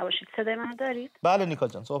 خسته نباشید. صدای من دارید؟ بله نیکا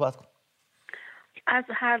جان صحبت کن. از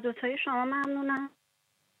هر دوتای شما ممنونم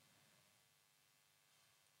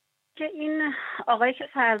که این آقایی که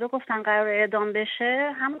فردا گفتن قرار اعدام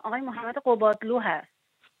بشه همون آقای محمد قبادلو هست.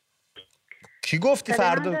 کی گفتی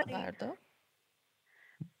فردا؟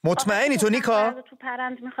 مطمئنی تو نیکا؟ فردا تو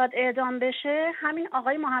پرند میخواد اعدام بشه همین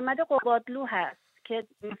آقای محمد قبادلو هست که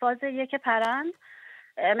فاز 1 پرند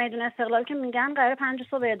میدون استقلال که میگن قرار 5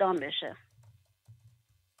 صبح اعدام بشه.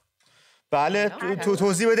 بله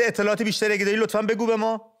توضیح بده، اطلاعات بیشتری اگه داری لطفاً بگو به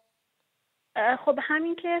ما. خب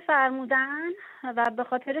همین که فرمودن و به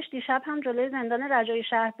خاطرش دیشب هم جلوی زندان رجایی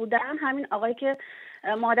شهر بودن، همین آقایی که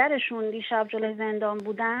مادرشون دیشب جلوی زندان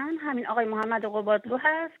بودن همین آقای محمد قبادلو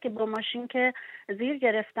هست که با ماشین که زیر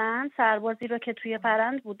گرفتن سربازی رو که توی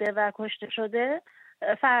پرند بوده و کشته شده.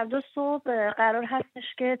 فردا صبح قرار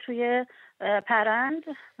هستش که توی پرند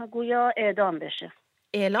گویا اعدام بشه.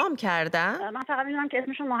 اعلام کردن؟ من فقط میدونم که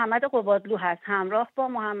اسمشون محمد قبادلو هست همراه با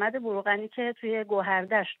محمد بروغنی که توی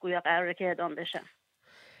گوهردشت گویا قراره که اعدام بشن.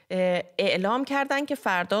 اعلام کردن که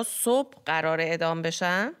فردا صبح قرار اعدام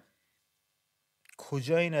بشن؟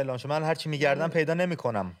 کجا این اعلام شد؟ من هرچی میگردم پیدا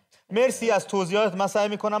نمیکنم. مرسی از توضیحات. من سعی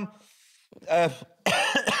میکنم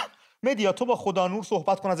مدیا تو با خدانور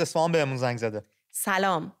صحبت کن، از اصفهان بهمون زنگ زده.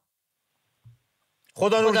 سلام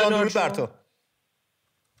خدانور جان، درود بر تو.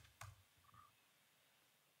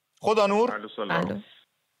 خدانور سلام.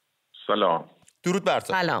 سلام درود بر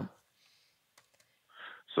تو. سلام.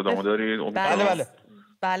 صدامو دارید؟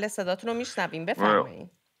 بله صداتون رو میشنویم،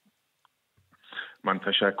 بفرمایید. من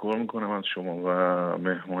تشکر میکنم از شما و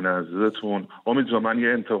مهمان عزیزتون. امید جان، من یه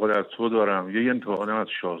انتقاد از تو دارم، یه انتقاد از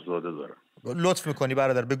شاهزاده دارم. لطف میکنی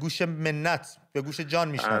برادر، به گوش منت، به گوش جان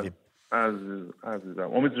میشنویم.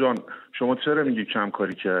 عزیزم امید جان، شما چرا میگی کم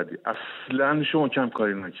کاری کردی؟ اصلا شما کم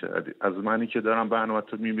کاری نکردی. از منی که دارم برنامه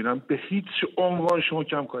تو میبینم به هیچ عنوان شما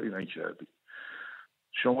کم کاری نکردی.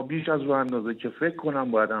 شما بیش از رو اندازه که فکر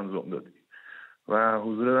کنم باید انجام دادی. و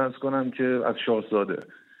حضور عرض کنم که از شاهزاده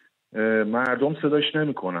مردم صداش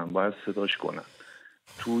نمیکنن، باید صداش کنن.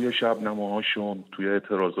 توی شبنمه‌هاشون، توی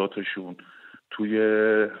اعتراضاتشون، توی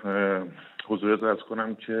حضور عرض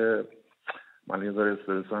کنم که من یه ذره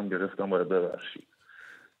استرس هم گرفتم، باید ببخشید.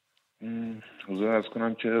 حضور عرض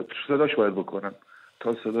کنم که صداش باید بکنن.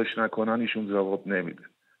 تا صداش نکنن ایشون جواب نمیده.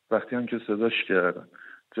 وقتی هم که صداش کردن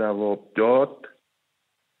جواب داد،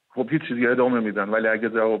 خب هیچ چیزی ادامه میدن. ولی اگه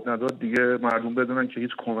جواب نداد دیگه مردم بدونن که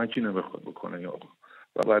هیچ کمکی نمیخواد بکنه یا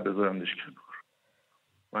و بعد بذارمش کنار.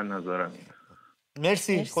 من نظرم اینه.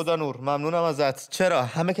 مرسی خدانور، ممنونم ازت. چرا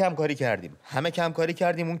همه کمکاری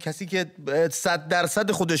کردیم. اون کسی که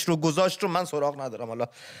 100% خودش رو گذاشت رو من سراغ ندارم. حالا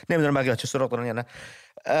نمیدونم بقیه چه سراغ دارن یا نه.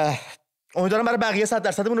 امیدوارم برای بقیه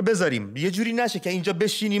 100%مون رو بذاریم. یه جوری نشه که اینجا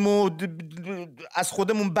بشینیم و از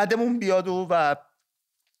خودمون بدمون بیاد و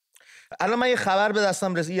الان من یه خبر به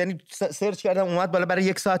دستم رسید، یعنی سرچ کردم اومد بالا، برای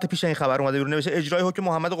 1 ساعت پیش این خبر اومده بیرون، نوشته اجرای حکم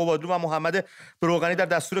محمد قبادلو و محمد بروغنی در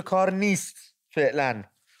دستور کار نیست فعلا.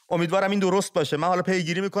 امیدوارم این درست باشه. من حالا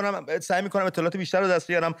پیگیری میکنم، سعی میکنم اطلاعات بیشتر رو دست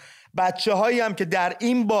بیارم. بچه‌هایی هم که در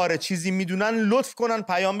این باره چیزی میدونن لطف کنن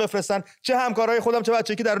پیام بفرستن، چه همکارای خودم چه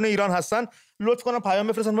بچه‌ای که درون ایران هستن، لطف کنن پیام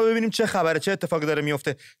بفرستن ما ببینیم چه خبره، چه اتفاقی داره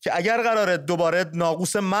میفته، که اگر قراره دوباره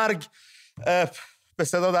ناقوس مرگ به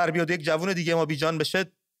صدا در بیاد، یک جوون دیگه ما بیجان بشه،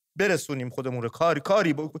 برسونیم خودمون رو.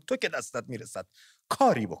 کاری بکن. تو که دستت میرسد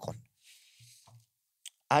کاری بکن.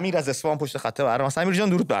 امیر از اصفهان پشت خط برنامه. امیر جان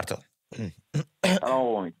درود بر تو. سلام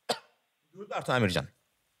آقا امید. درود بر تو امیر جان.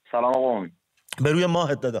 سلام آقا امید. به روی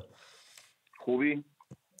ماهت دادا. خوبی؟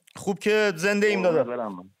 خوب که زنده ایم دادا.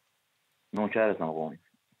 نوکرتم آقا امید.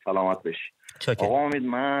 سلامت باشی. چاکر. آقا امید،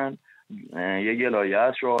 من یه گلایه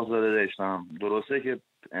از شاهزاده داشتم. درسته که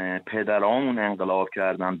پدرامون انقلاب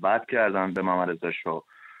کردن، بد کردن به محمد رضا شاه،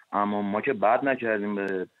 اما ما که بد نکردیم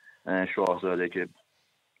به شاهزاده، که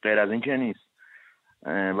غیر از این که نیست.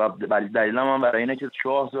 و دلیل من برای اینه که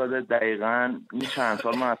شاهزاده دقیقاً این چند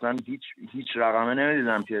سال من اصلا هیچ رقمه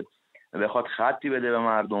نمیدیدم که بخواد خطی بده به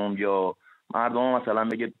مردم یا مردم مثلا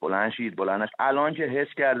بگه بلند شید بلند نشید. الان که حس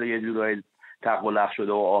کرده یه جورایی تق و لق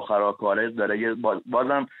شده و آخرا کارش داره،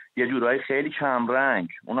 بازم یه جورایی خیلی کم رنگ،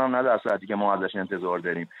 اونم نه در ساعتی که ما ازش انتظار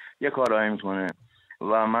داریم، یه کارایی میکنه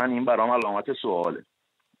و من این برام علامت سواله.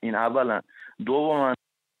 این اولا.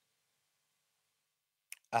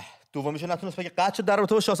 دومیشه نتونست بگه قطع شد. در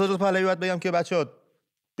رابطه با شاهزاده پهلوی باید بگم که بچه‌ها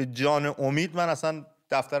به جان امید من اصلا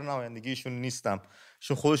دفتر نمایندگیشون نیستم،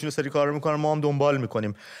 چون خودشون سری کار میکنن، ما هم دنبال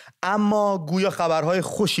میکنیم. اما گویا خبرهای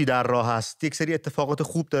خوشی در راه هست، یک سری اتفاقات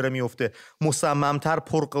خوب داره میفته، مصممتر،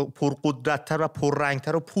 پرقدرتتر و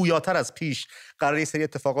پررنگتر و پویاتر از پیش قراره یک سری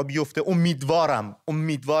اتفاقا بیفته.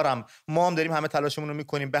 امیدوارم ما هم داریم همه تلاشمون رو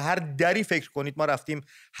میکنیم. به هر دری فکر کنید ما رفتیم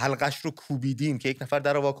حلقش رو کوبیدیم که یک نفر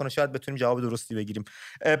در رو واکنه، شاید بتونیم جواب درستی بگیریم.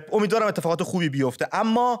 امیدوارم اتفاقات خوبی بیفته.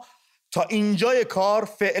 اما تا اینجای کار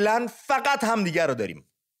فعلا فقط همدیگه رو داریم،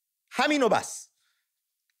 همینو بس.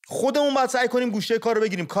 خودمون باید سعی کنیم گوشه کار رو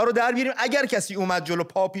بگیریم، کار رو در بیاریم. اگر کسی اومد جلو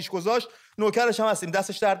پا پیش گذاشت، نوکرش هم هستیم،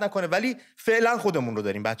 دستش درد نکنه، ولی فعلا خودمون رو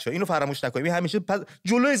داریم بچه‌ها. اینو فراموش نکنیم، این همیشه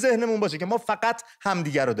جلوی ذهنمون باشه که ما فقط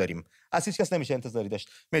همدیگه رو داریم. از هیچ کس نمیشه انتظاری داشت.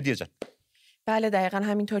 مهدی جان. بله دقیقا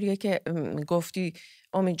همینطوریه که گفتی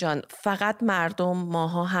امید جان. فقط مردم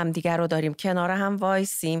ماها همدیگر رو داریم، کنار هم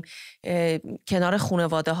وایسیم، کنار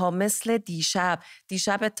خانواده ها. مثل دیشب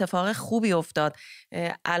اتفاق خوبی افتاد.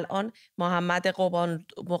 الان محمد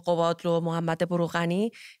قبادلو، محمد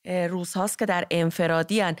بروغنی روزهاست که در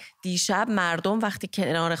انفرادی هن. دیشب مردم وقتی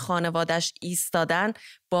کنار خانوادش ایستادن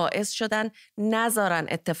باعث شدن نذارن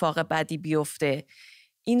اتفاق بدی بیفته.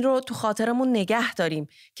 این رو تو خاطرمون نگه داریم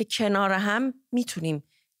که کنار هم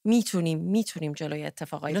میتونیم جلوی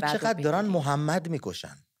اتفاقای بد رو بگیریم. چقدر دارن محمد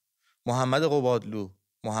میکشن. محمد قبادلو،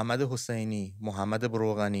 محمد حسینی، محمد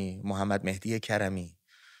بروغنی، محمد مهدی کرمی.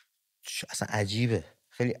 اصلا عجیبه،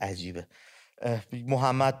 خیلی عجیبه.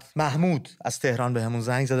 محمود از تهران به همون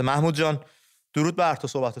زنگ زده. محمود جان درود بر تو،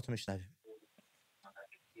 صحبتاتو میشنویم.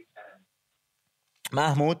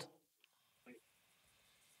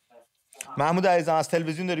 محمود عزیزم از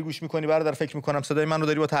تلویزیون داری گوش میکنی برادر؟ فکر میکنم صدای من رو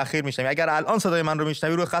داری با تأخیر میشنوی. اگر الان صدای من رو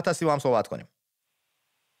میشنوی روی خط هستی با هم صحبت کنیم.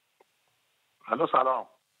 الو سلام.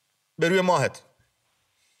 به روی ماهت.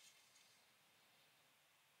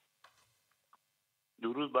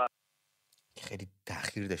 درود بر. خیلی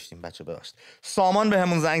تأخیر داشتیم بچه، ببخشید. سامان به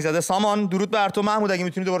همون زنگ زده. سامان درود بر تو. محمود اگه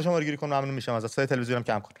میتونی دوباره شماره گیری کن ممنون میشم ازت. صدای تلویزیونم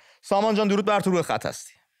کم کن. سامان جان درود بر تو، روی خط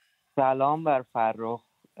هستی. سلام بر فرخ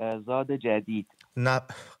زاد جدید. نه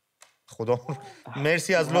خدا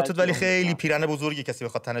مرسی از لطفت، ولی خیلی پیرنه بزرگی کسی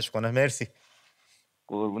بخواد تنش کنه. مرسی.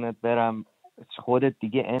 قربونت برم، خودت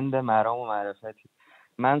دیگه اند مرام و معرفتی.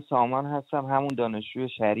 من سامان هستم، همون دانشجوی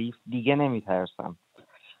شریف. دیگه نمیترسم.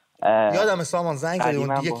 یادم سامان زنگ زدی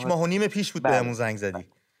اون 1.5 ماه پیش بود بهمون زنگ زدی.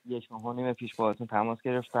 1.5 ماه پیش باهاتون تماس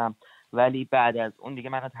گرفتم، ولی بعد از اون دیگه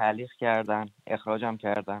منو تعلیق کردن، اخراجم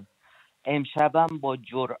کردن. امشبم با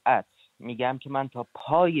جرأت میگم که من تا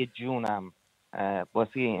پای جونم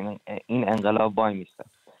واسه این انقلاب وای میستم.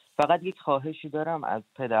 فقط یک خواهشی دارم از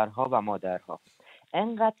پدرها و مادرها،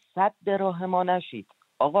 انقدر سد راه ما نشید.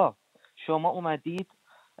 آقا شما اومدید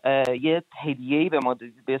یه هدیه‌ای به ما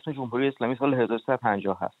دادید به اسم جمهوری اسلامی سال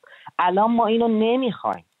 1350 هست. الان ما اینو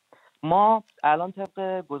نمیخوایم. ما الان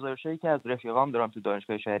طبق گزارشایی که از رفیقام دارم تو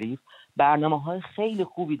دانشگاه شریف، برنامه‌های خیلی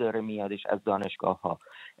خوبی داره میادش از دانشگاه‌ها.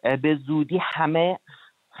 به زودی همه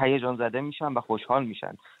هیجان زده میشن و خوشحال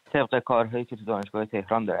میشن طبق کارهایی که تو دانشگاه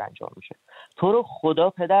تهران داره انجام میشه. تو رو خدا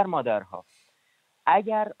پدر مادرها،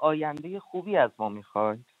 اگر آینده خوبی از ما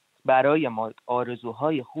میخواید، برای ما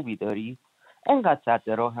آرزوهای خوبی دارید، انقدر سد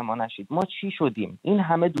راه ما نشید. ما چی شدیم؟ این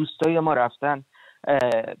همه دوستای ما رفتن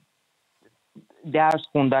درس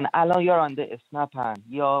خوندن، الان یا رانده اسنپن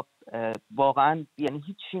یا واقعا یعنی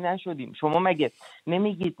هیچی نشدیم. شما مگه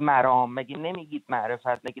نمیگید مرام؟ مگه نمیگید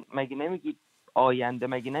معرفت؟ مگه نمیگید آینده؟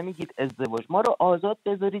 مگه نمیگید ازدواج؟ ما رو آزاد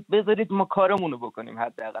بذارید ما کارمونو بکنیم.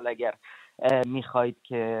 حداقل اگر میخواید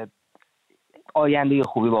که آینده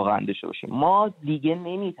خوبی واقعا داشته باشیم. ما دیگه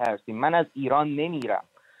نمیترسیم. من از ایران نمیرم.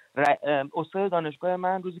 استاد دانشگاه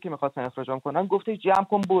من روزی که میخواستن اخراجم کنن گفته جمع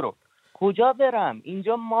کن برو. کجا برم؟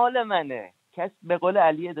 اینجا مال منه. به قول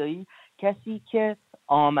علی دایی، کسی که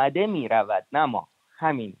آمده میرود نه ما.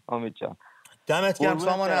 همین. امید جان دمت گرم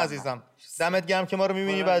سامان عزیزم، دمت گرم که ما رو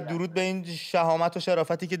میبینی و درود به این شهامت و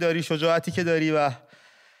شرافتی که داری، شجاعتی که داری و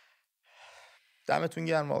دمتون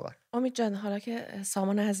گرم واقعا. امید جان، حالا که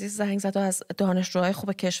سامان عزیز زنگ زد و از دانشجوهای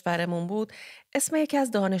خوب کشورمون بود، اسم یکی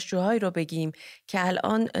از دانشجوهایی رو بگیم که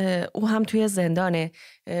الان او هم توی زندانه.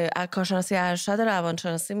 کارشناسی ارشد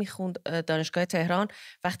روانشناسی میخوند دانشگاه تهران.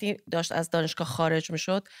 وقتی داشت از دانشگاه خارج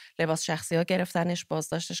میشد، لباس شخصی ها گرفتنش،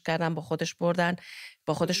 بازداشتش کردن، با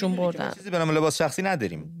خودشون بردن. چیزی به نام لباس شخصی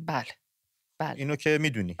نداریم. بله اینو که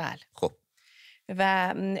میدونی. بله. خب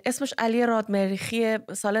و اسمش علی رادمریخی.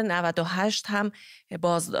 سال 98 هم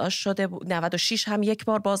بازداشت شده بود، 96 هم یک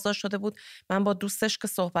بار بازداشت شده بود. من با دوستش که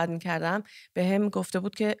صحبت می‌کردم به هم گفته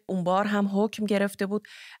بود که اون بار هم حکم گرفته بود،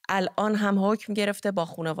 الان هم حکم گرفته، با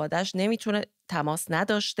خانواده‌اش نمیتونه، تماس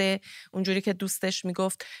نداشته اونجوری که دوستش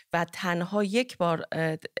میگفت و تنها یک بار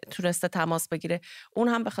تونسته تماس بگیره، اون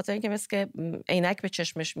هم به خاطر اینکه مثل که عینک به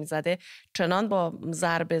چشمش میزده، چنان با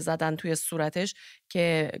ضربه زدن توی صورتش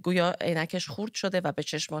که گویا عینکش خورد شده و به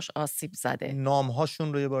چشماش آسیب زده.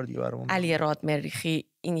 نامهاشون رو یه بار دیگه برامون. علی رادمریخی،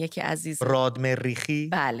 این یکی عزیز. رادمریخی؟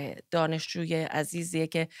 بله، دانشجوی عزیزیه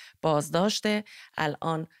که بازداشته.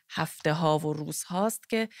 الان هفته ها و روز هاست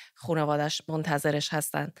که خانواده‌اش منتظرش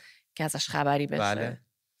هستن که ازش خبری بشه. بله.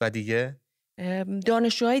 و دیگه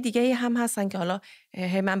دانشجوهای دیگه هم هستن که حالا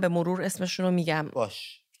من به مرور اسمشون رو میگم.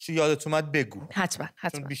 باش، چی یادت اومد بگو. حتما.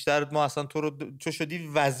 چون بیشتر ما اصلا تو شدی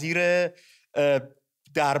وزیر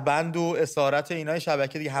دربند و اسارت اینای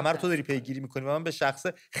شبکه دیگه همه رو تو داری پیگیری میکنی و من به شخص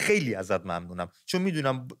خیلی ازت ممنونم، چون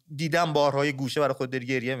میدونم دیدم بارهای گوشه برای خود داری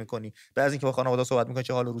گریه میکنی، بعضی اینکه با خانواده صحبت میکنی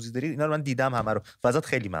چه حال و روزی داری، اینا رو من دیدم همه رو و ازت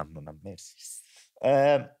خیلی ممنونم. مرسی.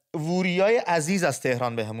 ووریای عزیز از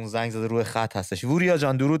تهران بهمون زنگ زده، روی خط هستش. ووریا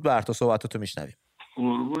جان درود بر تو، صحبتاتو میشنویم.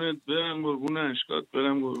 قربونت برم، قربون اشکات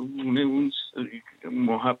برم، قربون اون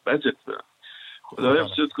محبتت برم. خدا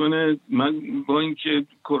حفظت کنه. من با اینکه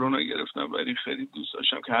کرونا گرفتم ولی خیلی دوست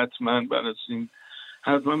داشتم که حتما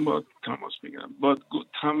با تماس بگیرم، با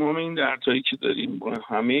تمام این دردهایی که داریم، با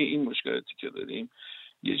همه این مشکلاتی که داریم.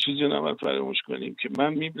 یه چیزی نباید فراموش کنیم که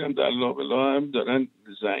من میبینم در لابلا هم دارن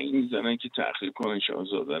زنگ میزنن که تخریب کنن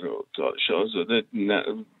شاهزاده رو. شاهزاده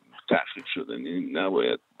تخریب شده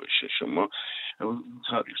نباید باشه. شما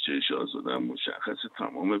تاریخچه شاهزاده هم مشخصه،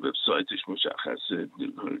 تمام وبسایتش مشخصه،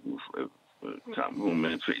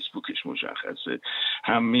 تمام فیسبوکش مشخصه،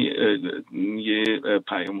 همه یه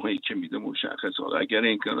پیام هایی که میده مشخصه. حالا اگر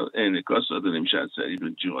انعکاس داده نمیشه از طریق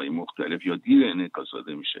جاهای مختلف یا دیر انعکاس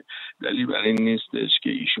داده میشه، دلیل برای این نیستش که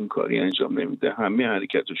ایشون کاری انجام نمیده. همه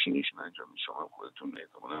حرکتشون ایشون انجام میده. شما خودتون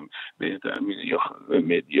احتمالاً بهتر میدونید یا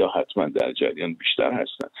مدیا حتما در جریان بیشتر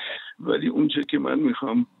هستن. ولی اونچه که من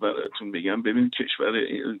میخوام براتون بگم، ببینید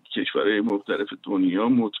کشورهای مختلف دنیا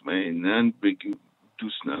مطمئناً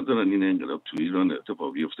دوست ندارن این انقلاب تو ایران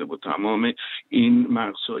اتفاق بیفته. با تمام این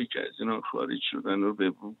مغزهایی که از اینا خارج شدن و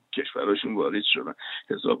به کشوراشون وارد شدن،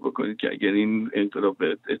 حساب بکنید که اگر این انقلاب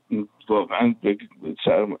واقعا به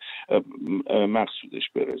مقصودش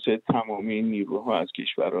برسه، تمام این نیروها از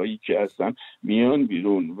کشورهایی که هستن میان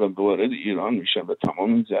بیرون و وارد ایران میشن و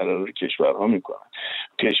تمام این ضرر رو کشورها میکنن.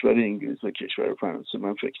 کشور انگلیس و کشور فرانسه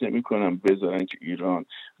من فکر نمی کنم بذارن که ایران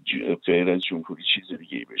غیر از جمهوری چیز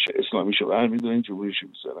دیگه بشه. اسلامیشو برمی‌دارن، جمهوریشو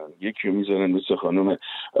میذارن، یکی رو میذارن مثل خانم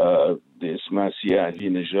مسیح علی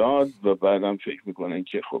نژاد و بعدم فکر میکنن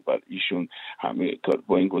که خب ایشون همه کار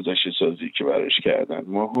با این گذشته سازی که براش کردن.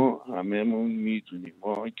 ما هممون میدونیم،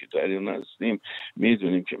 ما که در این هستیم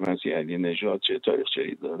میدونیم که مسیح علی نژاد چه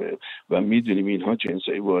تاریخچه‌ای داره و میدونیم اینها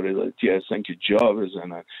جنسای وارداتی هستن که جا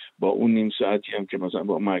بزنن. با اون نیم ساعتی هم که مثلا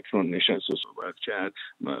با ماکرون نشست و صحبت کرد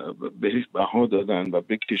بهش بها دادن و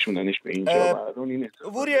بکشوننش به اینجا.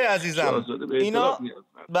 ووریای عزیزم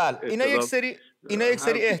اینا یک سری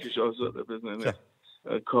شاهزاده بزنه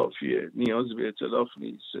کافیه، نیاز به ائتلاف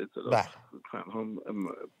نیست. ائتلاف هم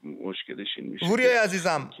مشکلش این میشه. ووریای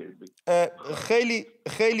عزیزم خیلی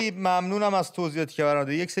خیلی ممنونم از توضیحاتی که برام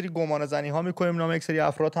دادی. یک سری گمان زنی ها میکنیم، نام یک سری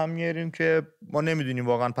افراد هم میاریم که ما نمیدونیم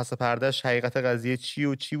واقعا پس پردهش حقیقت قضیه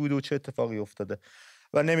چی بوده و چه اتفاقی افتاده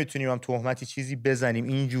و نمیتونیم هم تهمتی چیزی بزنیم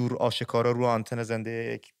اینجور آشکارا رو آنتن زنده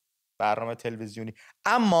یک برنامه تلویزیونی.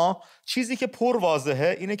 اما چیزی که پر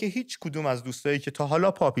واضحه اینه که هیچ کدوم از دوستایی که تا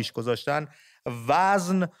حالا پا پیش گذاشتن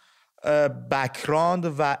وزن،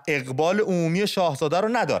 بک‌گراند و اقبال عمومی شاهزاده رو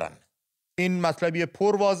ندارن. این مطلبی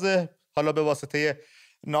پر واضح، حالا به واسطه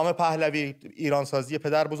نام پهلوی، ایرانسازی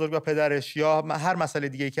پدر بزرگ و پدرش یا هر مسئله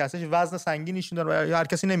دیگه‌ای که هستش، وزن سنگینیشون داره و هر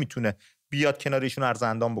کسی نمیتونه بیاد کنار ایشون عرض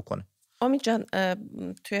اندام بکنه. امید جان،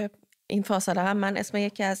 توی این فاصله هم من اسم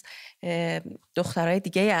یکی از دخترای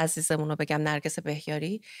دیگه عزیزمون رو بگم، نرگس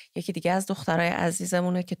بهیاری. یکی دیگه از دخترای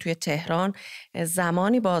عزیزمونه که توی تهران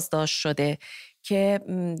زمانی بازداشت شده که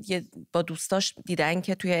با دوستاش دیدن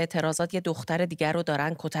که توی اعتراضات یه دختر دیگر رو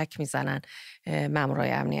دارن کتک میزنن.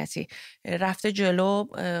 مامورای امنیتی رفته جلو،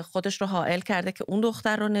 خودش رو حائل کرده که اون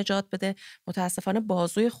دختر رو نجات بده. متاسفانه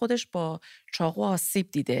بازوی خودش با چاقو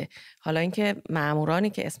آسیب دیده. حالا اینکه مامورانی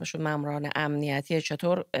که اسمشون ماموران امنیتی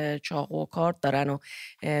چطور چاقو و کارت دارن و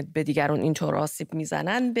به دیگران اینطور آسیب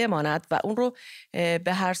میزنن بماند و اون رو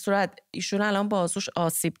به هر صورت ایشون الان بازوش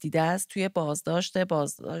آسیب دیده است، توی بازداشت،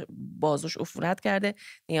 بازوش عفونت کرده،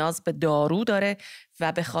 نیاز به دارو داره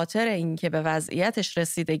و به خاطر اینکه به وضعیتش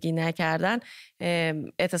رسیدگی نکردن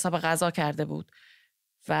اعتصاب غذا کرده بود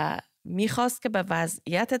و میخواست که به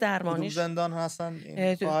وضعیت درمانیش. زندان هستن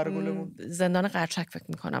زندان قرچک فکر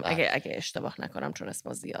میکنم اگه اشتباه نکنم، چون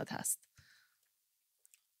اسم زیاد هست.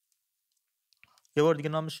 یه بار دیگه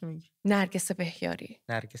نامش میگی؟ نرگس بهیاری.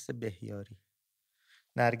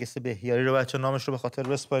 نرگس بهیاری رو بچه نامش رو به خاطر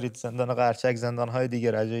بسپارید. زندان قرچک، زندان‌های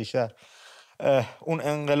دیگه، رجایی شهر، اون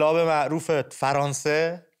انقلاب معروف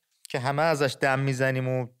فرانسه که همه ازش دم میزنیم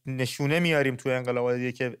و نشونه میاریم تو انقلابات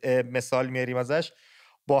دیگه که مثال میاریم ازش،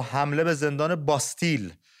 با حمله به زندان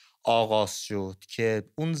باستیل آغاز شد که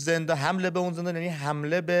اون زندان، حمله به اون زندان یعنی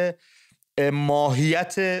حمله به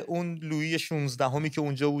ماهیت اون لویی 16 که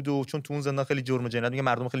اونجا بود و چون تو اون زندان خیلی جرم و جنایت میگه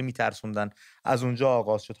مردم خیلی میترسوندن، از اونجا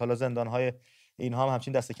آغاز شد. حالا زندان‌های اینها هم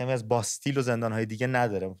همچین دست کمی از باستیل و زندانهای دیگه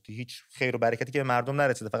نداره. هیچ خیر و برکتی که به مردم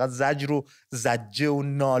نرسیده، فقط زجر و زجه و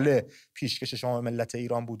ناله پیشکش شما ملت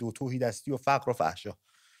ایران بود و توحیدستی و فقر و فحشا.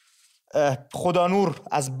 خدا نور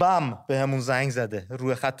از بم به همون زنگ زده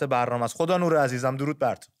روی خط برنامه است. خدا نور عزیزم، درود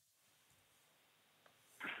بر تو.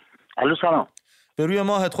 الو سلام. به روی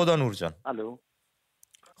ماهت خدا نور جان. الو.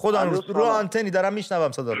 خدا نور رو آنتنی دارم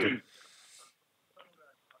میشنوم صداتو.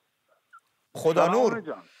 خدا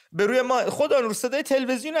نور به روی ما. خدا نور صدای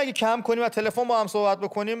تلویزیون اگه کم کنیم و تلفن با هم صحبت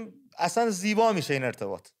بکنیم اصلا زیبا میشه این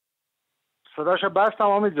ارتباط. صداشو بستم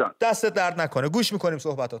امید جان. دستت درد نکنه، گوش میکنیم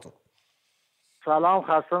صحبتاتو. سلام،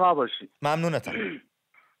 خسته نباشی. ممنونتم.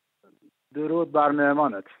 درود بر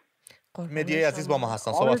مهمانت. مدیای عزیز با ما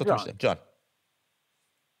هستن، صحبتاتو میشنم. جان.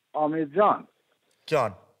 امید جان.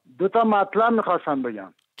 جان. 2 تا مطلب میخواستم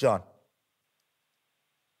بگم. جان.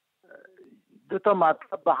 2 تا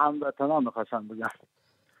مطلب به هموطنان میخواستم بگم.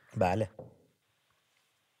 بله.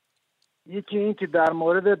 یکی این که در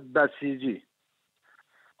مورد بسیجی،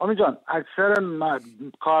 امید جان، اکثر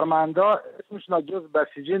کارمندا اسمشون جز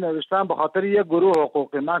بسیجی نوشتن به خاطر یه گروه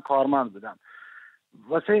حقوقی. من کارمند بودم،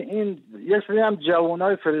 واسه این یه سری هم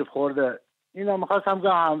جوانای فریب خورده، اینا میخواستم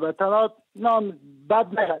بگم هموطنان اینا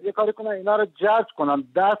بد نگن، یه کاری کنن اینا رو جذب کنن،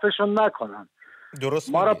 دستشون نکنن، درست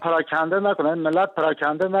ما رو پراکنده نکنن، ملت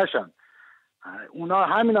پراکنده نشن. اونا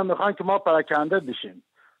همینا میخوان که ما پراکنده بشیم.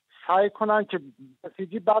 سعی کنن که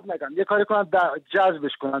بسیجی بد نگن، یه کاری کنن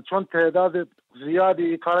جذبش کنن، چون تعداد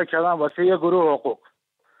زیادی کار کردن واسه یه گروه حقوق.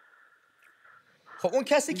 خب اون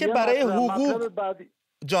کسی که برای حقوق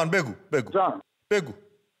جان بگو جان بگو.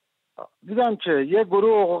 دیدم که یه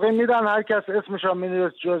گروه حقوقی میدن، هر کس اسمش رو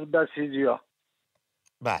مینویسه جز بسیجی‌ها.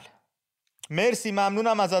 بله مرسی،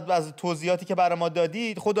 ممنونم ازت از توضیحاتی که برای ما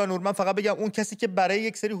دادید. خدا نور، من فقط بگم اون کسی که برای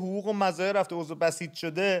یک سری حقوق و مزایا رفته عضو بسیج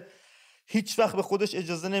شده هیچ وقت به خودش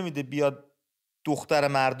اجازه نمیده بیاد دختر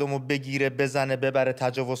مردم رو بگیره، بزنه، ببره،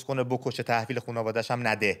 تجاوز کنه، بکشه، تحویل خانواده‌اش هم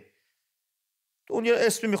نده. اون یه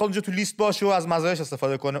اسمی میخواد اونجا تو لیست باشه و از مزایاش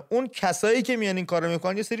استفاده کنه. اون کسایی که میان این کارو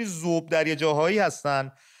میکنن یه سری ذوب در یه جاهایی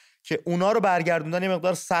هستن که اونا رو برگردوندن یه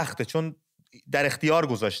مقدار سخته، چون در اختیار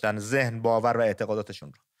گذاشتن ذهن، باور و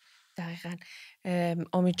اعتقاداتشون رو. دقیقاً.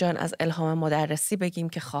 امید جان، از الهام مدرسی بگیم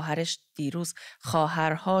که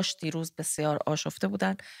خواهرهاش دیروز بسیار آشفته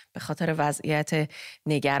بودن، به خاطر وضعیت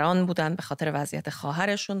نگران بودن، به خاطر وضعیت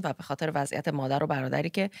خواهرشون و به خاطر وضعیت مادر و برادری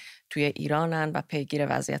که توی ایرانن و پیگیر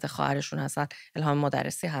وضعیت خواهرشون هستن. الهام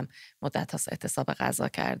مدرسی هم مدت هاست اعتصاب غذا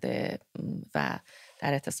کرده و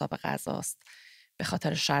در اعتصاب غذاست به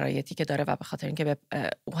خاطر شرایطی که داره و به خاطر اینکه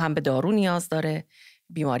او هم به دارو نیاز داره،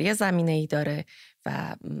 بیماری زمینه‌ای داره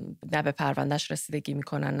و نه به پروندهش رسیدگی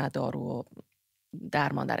میکنن نه دارو و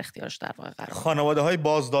درمان در اختیارش در واقع قرار. خانواده‌های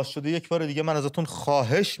بازداشت شده یک بار دیگه من ازتون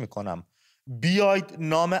خواهش میکنم بیاید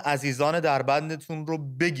نام عزیزان دربندتون رو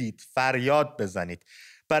بگید، فریاد بزنید،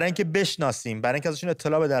 برای اینکه بشناسیم، برای اینکه ازشون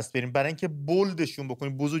اطلاع به دست بیاریم، برای اینکه بولدشون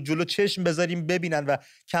بکنیم، بزرگ جلو چشم بذاریم ببینن و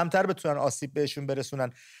کمتر بتونن آسیب بهشون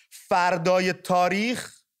برسونن. فردای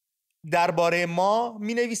تاریخ درباره ما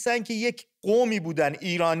می نویسن که یک قومی بودن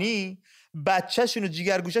ایرانی، بچه‌شون و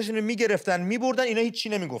جیگرگوشه‌شون رو میگرفتن میبردن، اینا هیچی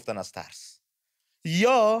نمیگفتن از ترس.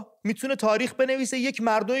 یا میتونه تاریخ بنویسه یک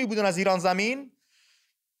مردمی بودن از ایران زمین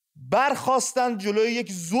برخواستن جلوی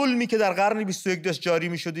یک ظلمی که در قرن 21 داشت جاری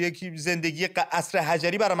میشد، یک زندگی عصر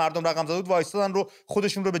حجری برای مردم رقم زده بود، وایستادن رو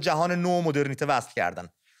خودشون رو به جهان نو و مدرنیته وصل کردن.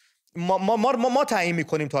 ما تعیین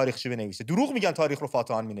میکنیم تاریخ چی بنویسه. دروغ میگن تاریخ رو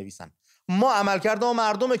فاتحان مینویسن. ما عملکرد ما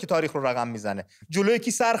مردمه که تاریخ رو رقم میزنه. جلوی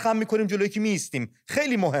کی سرخم میکنیم، جلوی کی میایستیم.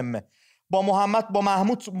 خیلی مهمه. با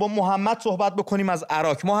محمد صحبت بکنیم از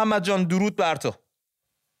عراق. محمد جان درود بر تو.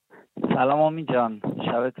 سلام امید جان،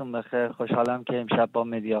 شبتون بخیر. خوشحالم که امشب با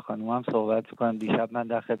مدیا خانم هم صحبت کنم. دیشب من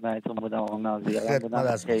در خدمتتون بودم، آقا نازیرم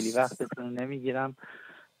بودم، خیلی وقتتون نمیگیرم.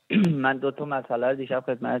 من 2 تا مسئله رو دیشب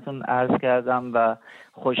خدمتتون عرض کردم و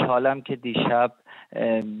خوشحالم که دیشب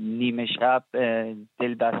نیمه شب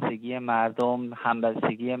دلبستگی مردم،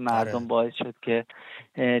 همبستگی مردم باعث شد که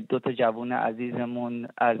 2 تا جوان عزیزمون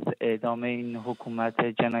از اعدام این حکومت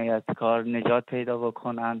جنایتکار نجات پیدا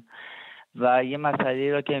بکنن. و یه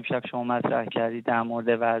مسئله رو که امشب شما مطرح کردید در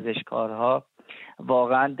مورد ورزشکارها،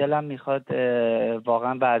 واقعا دلم میخواد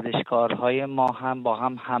واقعا ورزشکارهای ما هم با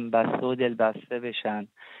هم همبسته و دلبسته بشن.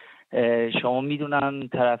 شما میدونن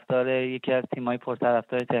طرفدار یکی از تیم‌های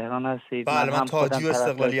پرطرفدار تهران هستید. بله، من تاجی و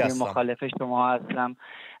استقلالی هستم، مخالف شما هستم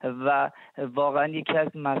و واقعا یکی از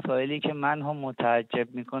مسائلی که من هم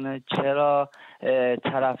متعجب میکنه چرا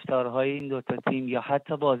طرفدارهای این 2 تا تیم یا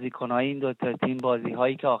حتی بازیکنهای این 2 تا تیم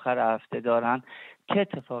بازی‌هایی که آخر هفته دارن چه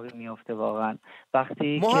اتفاقی میفته واقعا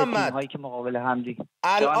وقتی محمد، که تیم‌هایی که مقابل همدیگه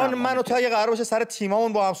الان من و تو اگه قرار باشه سر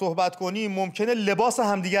تیمامون با هم صحبت کنیم ممکنه لباس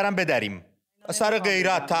همدیگر هم بدریم سر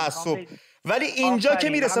غیرت، تعصب، ولی اینجا که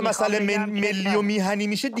میرسه مسئله ملی و میهنی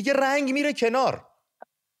میشه دیگه رنگ میره کنار.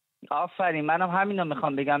 آفرین، منم همینو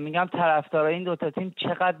میخوام بگم. میگم طرفدارای این دوتا تیم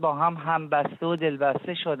چقدر با هم همبسته و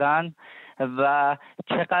دلبسته شدن و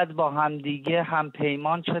چقدر با هم دیگه هم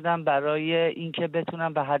پیمان شدن برای اینکه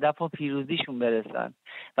بتونن به هدف و پیروزیشون برسن.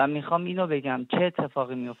 و میخوام اینو بگم چه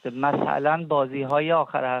اتفاقی میفته. مثلا بازی‌های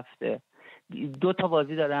آخر هفته 2 تا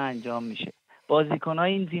بازی داره انجام میشه،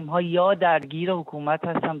 بازیکن‌های این تیم‌ها یا درگیر حکومت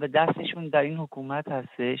هستن و دستشون در این حکومت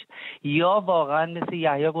هستش، یا واقعا مثل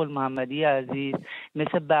یحیی گل محمدی عزیز،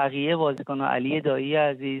 مثل بقیه بازیکن‌ها، علی دایی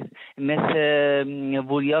عزیز، مثل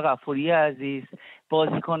وریا غفوری عزیز،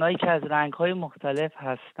 بازیکن‌هایی که از رنگ‌های مختلف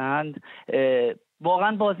هستند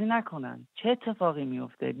واقعا بازی نکنن. چه اتفاقی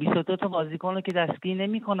میفته؟ 22 تا بازیکن رو که دستگیر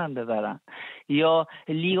نمی‌کنن ببرن، یا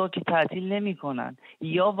لیگو که تعطیل نمی‌کنن،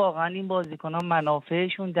 یا واقعا این بازیکن‌ها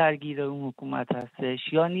منافعشون درگیر اون حکومت هستش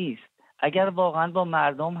یا نیست. اگر واقعا با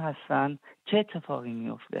مردم هستن چه اتفاقی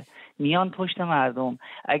میفته؟ میان پشت مردم.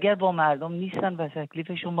 اگر با مردم نیستن و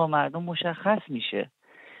تکلیفشون با مردم مشخص میشه.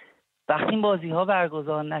 وقتی این بازی‌ها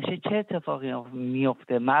برگزار نشه چه اتفاقی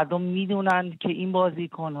میفته؟ مردم میدونن که این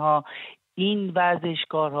بازیکن‌ها، این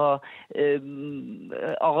ورزشکارها،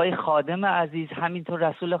 آقای خادم عزیز، همینطور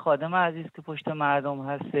رسول خادم عزیز که پشت مردم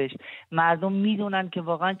هستش، مردم میدونن که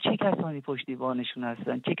واقعا چه کسانی پشتیبانشون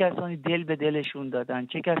هستن، چه کسانی دل به دلشون دادن،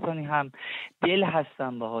 چه کسانی هم دل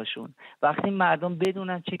هستن باهاشون. وقتی مردم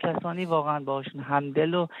بدونن چه کسانی واقعا باهاشون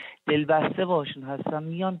همدل و دلبسته باهاشون هستن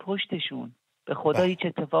میان پشتشون. به خدا هیچ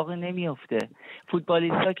اتفاقی نمیفته.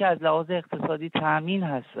 فوتبالیست‌ها که از لحاظ اقتصادی تامین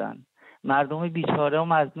هستن، مردم بیچاره و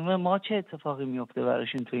مظلوم ما چه اتفاقی میفته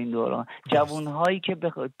براشون تو این دوران؟ جوانهایی که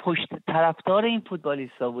پشت طرفدار این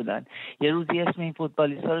فوتبالیستا بودن، یه روزی اسم این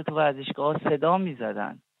فوتبالیستا رو تو ورزشگاه صدا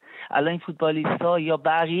میزدن. الان این فوتبالیستا یا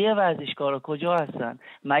بقیه ورزشکارا کجا هستن؟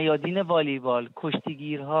 میادین والیبال،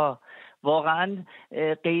 کشتیگیرها، واقعا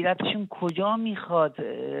غیرتشون کجا میخواد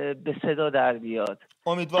به صدا در بیاد؟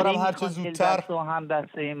 امیدوارم هر چه زودتر و هم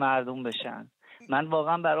دسته مردم بشن. من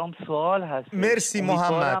واقعا برام سوال هست. مرسی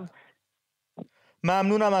محمد،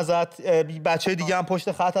 ممنونم ازت. بچه دیگه هم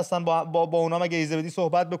پشت خط هستن، با اونا مگه اجازه بدی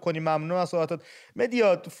صحبت بکنیم. ممنونم از صحبتات.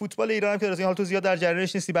 مدیا فوتبال ایران که از این حال تو زیاد در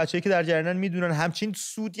جریانش نیستی، بچه‌ای که در جریانن میدونن همچین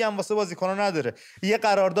سودی هم واسه بازیکن‌ها نداره. یه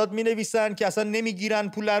قرارداد مینویسن که اصلا نمیگیرن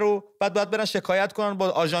پول رو، بعد برن شکایت کنن با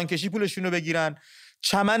آژان کشی پولشون رو بگیرن.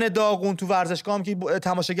 چمن داغون تو ورزشگاه هم که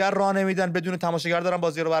تماشاگر راه نمیدن، بدون تماشاگر دارن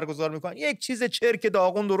بازی رو برگزار میکنن. یک چیز چرک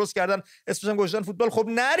داغون درست کردن، اسمش هم گذاشتن فوتبال. خب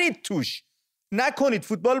نرید توش، نکنید،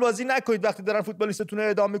 فوتبال بازی نکنید. وقتی دارن فوتبالیستتون رو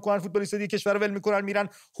اعدام میکنن، فوتبالیست دیگه کشور رو ول میکنن، میرن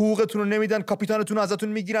حقوقتون رو نمیدن، کاپیتانتون رو ازتون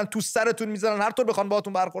میگیرن، تو سرتون میزنن، هر طور بخوان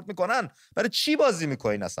باهاتون برخورد میکنن. برای چی بازی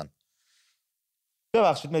میکنین اصلا؟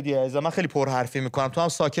 ببخشید مدی عزیز، من خیلی پر حرفی میکنم، تو هم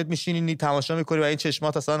ساکت میشینی تماشا میکنی و این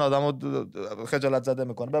چشمات اصلا آدمو خجالت زده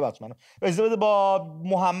میکنه. ببخشید منو. اجازه بده با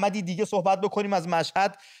محمدی دیگه صحبت بکنیم از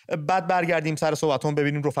مشهد، بعد برگردیم سر صحبتمون،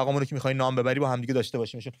 ببینیم رفقامون رو که میخواین نام ببری با هم دیگه داشته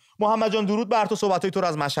باشیمشون. محمد جان درود بر تو، صحبتای تو رو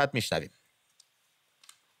از مشهد میشنویم.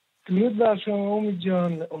 درود بر شما امید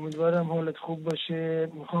جان، امیدوارم حالت خوب باشه.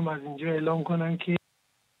 میخوام از اینجا اعلام کنم که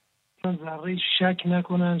ذره شک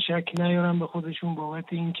نکنن، شک نیارن به خودشون بابت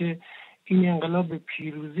اینکه این انقلاب به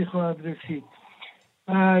پیروزی خواهد رسید.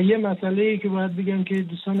 یه مسئله‌ای که باید بگم که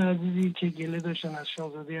دوستان عزیزی که گله داشتن از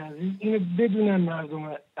شاهزاده عزیز، اینو بدونن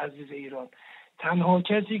مردم عزیز ایران، تنها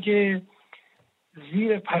کسی که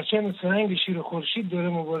زیر پرچم سرنگ شیر خورشید داره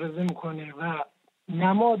مبارزه میکنه و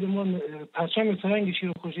نماد ما پرچم سرنگ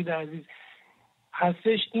شیر خورشید عزیز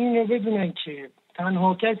هستش، اینو بدونن که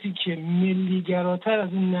تنها کسی که ملی‌گراتر از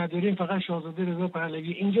این نداریم فقط شاهزاده رضا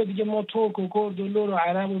پهلوی. اینجا دیگه ما ترک و کرد و لور و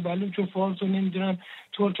عرب و بلوچ و فارس و نمیدونم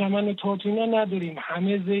ترکمن و تاتوینا نداریم،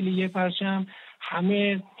 همه ذیل یه پرچم،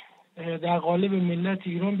 همه در قالب ملت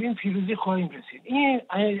ایران به این پیروزی خواهیم رسید. این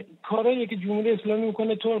کارهایی که جمهوری اسلامی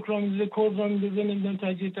میکنه، ترک را میزه، کرد را میزه، نمیدونم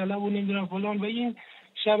تجزیه طلب و نمیدونم فلان، و این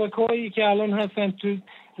شبکه‌هایی که الان هستن تو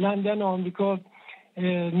لندن و آمریکا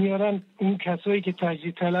میارن اون کسایی که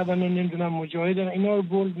تجدید طلبن و نمیدونم مجاهدن، اینا رو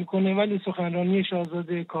بولد میکنه، ولی سخنرانی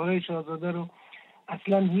شاهزاده، کارهای شاهزاده رو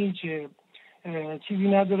اصلا هیچ چیزی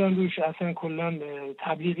ندارن روش، اصلا کلا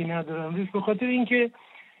تبلیغی ندارن روش، به خاطر اینکه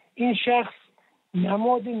این شخص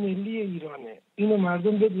نماد ملی ایرانه. اینو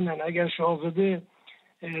مردم بدونن. اگر شاهزاده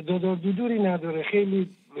دادار دودوری نداره، خیلی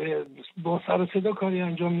با سر و صدا کاری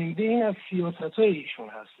انجام نمیده، این از سیاست‌های ایشون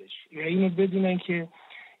هستش. و اینو بدونن که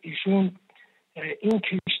ایشون این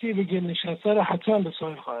کشتی به گل نشسته رو حتما به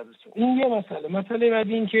ساحل خواهد رسوند. این یه مسئله. مسئله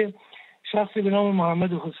بعدی این که شخصی به نام محمد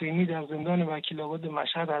حسینی در زندان وکیل آباد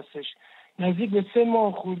مشهد هستش. نزدیک به 3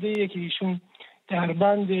 ماه خورده که ایشون در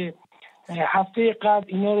بند هفته قبل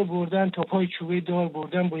اینا رو بردن تا پای چوبه دار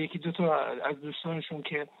بردن با یکی دو تا از دوستانشون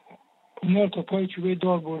که اینا رو تا پای چوبه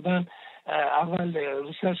دار بردن. اول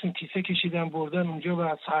روسرشون کیسه کشیدن بردن اونجا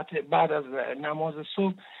و ساعت بعد از نماز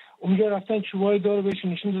صبح اونجا رفتن چوبای دار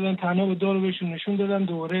بهشون نشون دادن، طناب دار بهشون نشون دادن،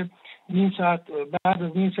 دوباره بعد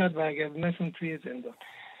از نیم ساعت برگردونشون توی زندان.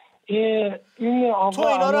 این تو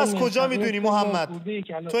اینا رو از کجا میدونی محمد؟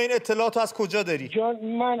 تو این اطلاعاتو از کجا داری؟ جان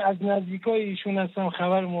من از نزدیکای ایشون هستم،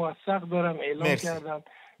 خبر موثق دارم، اعلام کردم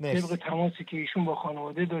طبق تماسی که ایشون با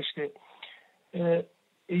خانواده داشته.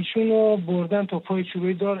 ایشون رو بردن تا پای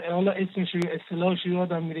چوبه دار. حالا اسمش اصطلاحش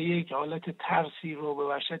یادم میره، یک حالت ترسی رو به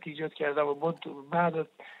وحشت ایجاد کردن و بعد از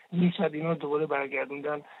نیم ساعت اینا دوباره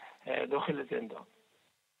برگردوندن داخل زندان.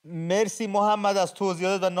 مرسی محمد از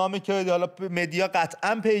توضیحات و نامی که حالا مدیا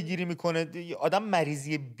قطعا پیگیری میکنه. آدم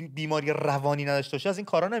مریضی بیماری روانی نداشته باشه از این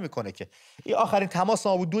کارا نمیکنه که. این آخرین تماس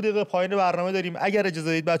ما بود. 2 دقیقه پایان برنامه داریم. اگر اجازه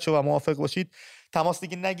بدید بچه‌ها و موافق باشید تماس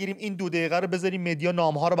دیگه نگیریم، این 2 دقیقه رو بذاریم مدیا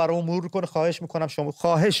نام‌ها رو برامون مرور کنه. خواهش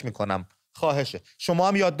میکنم خواهشه شما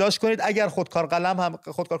هم یادداشت کنید. اگر خودکار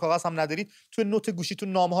کاغذ هم ندارید تو نوت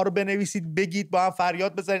گوشیتون نام‌ها رو بنویسید، بگید، با هم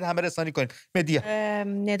فریاد بزنید، همه رسانی کنید. مدیا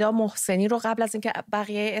ندا محسنی رو قبل از اینکه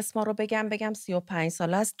بقیه اسما رو بگم 35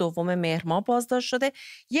 ساله است، 2 مهر ماه بازداشت شده.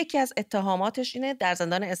 یکی از اتهاماتش اینه در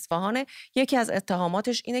زندان اصفهان، یکی از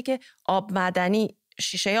اتهاماتش اینه که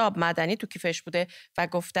شیشه آب معدنی تو کیفش بوده و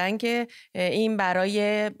گفتن که این برای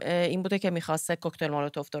این بوده که میخواسته کوکتل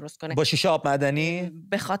مولوتوف درست کنه. با شیشه آب معدنی؟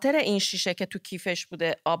 به خاطر این شیشه که تو کیفش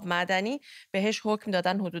بوده آب معدنی بهش حکم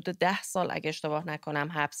دادن حدود 10 سال اگه اشتباه نکنم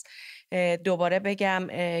حبس. دوباره بگم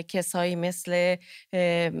کسایی مثل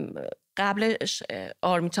قبلش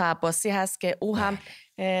آرمیتا عباسی هست که او هم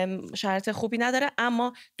شرایط خوبی نداره،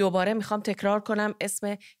 اما دوباره میخوام تکرار کنم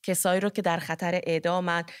اسم کسایی رو که در خطر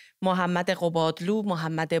اعدامن: محمد قبادلو،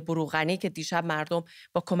 محمد بروغنی که دیشب مردم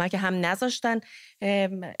با کمک هم نذاشتن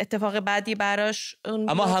اتفاق بعدی براش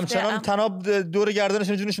اما همچنان طناب دور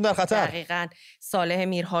گردنشون جونشون در خطر. دقیقاً. صالح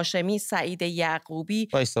میرهاشمی، سعید یعقوبی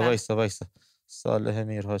وایسا صالح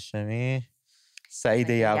میرهاشمی، سعید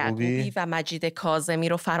یعقوبی و مجید کاظمی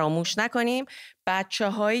رو فراموش نکنیم.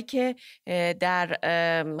 بچه‌هایی که در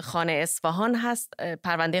خانه اصفهان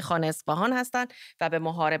پرونده خانه اصفهان هستن و به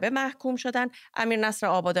محاربه محکوم شدن. امیر نصر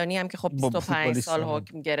آبادانی هم که خب 25 سال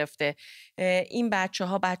حکم گرفته. این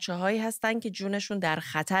بچه‌هایی هستن که جونشون در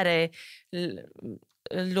خطر.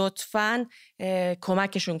 لطفاً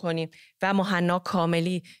کمکشون کنیم. و مهنا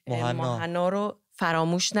کاملی، مهنا رو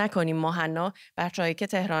فراموش نکنیم. مهنا، بچه‌هایی که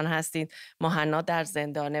تهران هستین، مهنا در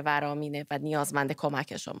زندان ورامینه و نیازمند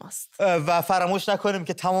کمک شماست. و فراموش نکنیم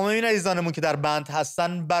که تمام این عزیزانمون که در بند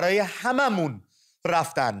هستن برای هممون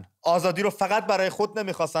رفتن. آزادی رو فقط برای خود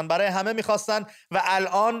نمیخواستن، برای همه میخواستن. و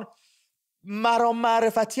الان مرام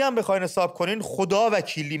معرفتی هم بخواین حساب کنین، خدا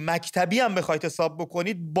وکیلی مکتبی هم بخواید حساب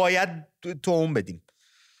بکنید، باید توهم بدیم،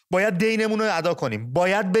 باید دینمون رو ادا کنیم،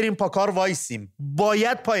 باید بریم پا کار وایسیم،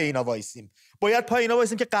 باید پای اینا وایسیم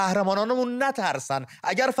که قهرمانانمون نترسن.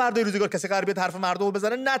 اگر فردا روزگار کسی قرار بیاد حرف مردم رو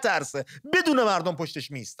بزنه نترسه، بدون مردم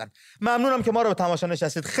پشتش میستن. ممنونم که ما رو به تماشا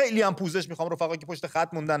نشستید. خیلی هم پوزش میخوام رفقایی که پشت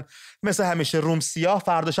خط موندن. مثل همیشه روم سیاه.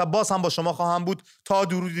 فردا شب باز هم با شما خواهم بود. تا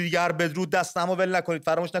درود دیگر بدرود. دستمو ول نکنید،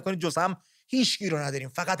 فراموش نکنید جز هم هیچ کی رو نداریم،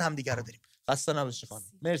 فقط هم دیگر رو داریم. خسته نباشید خانم.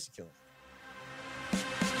 مرسی که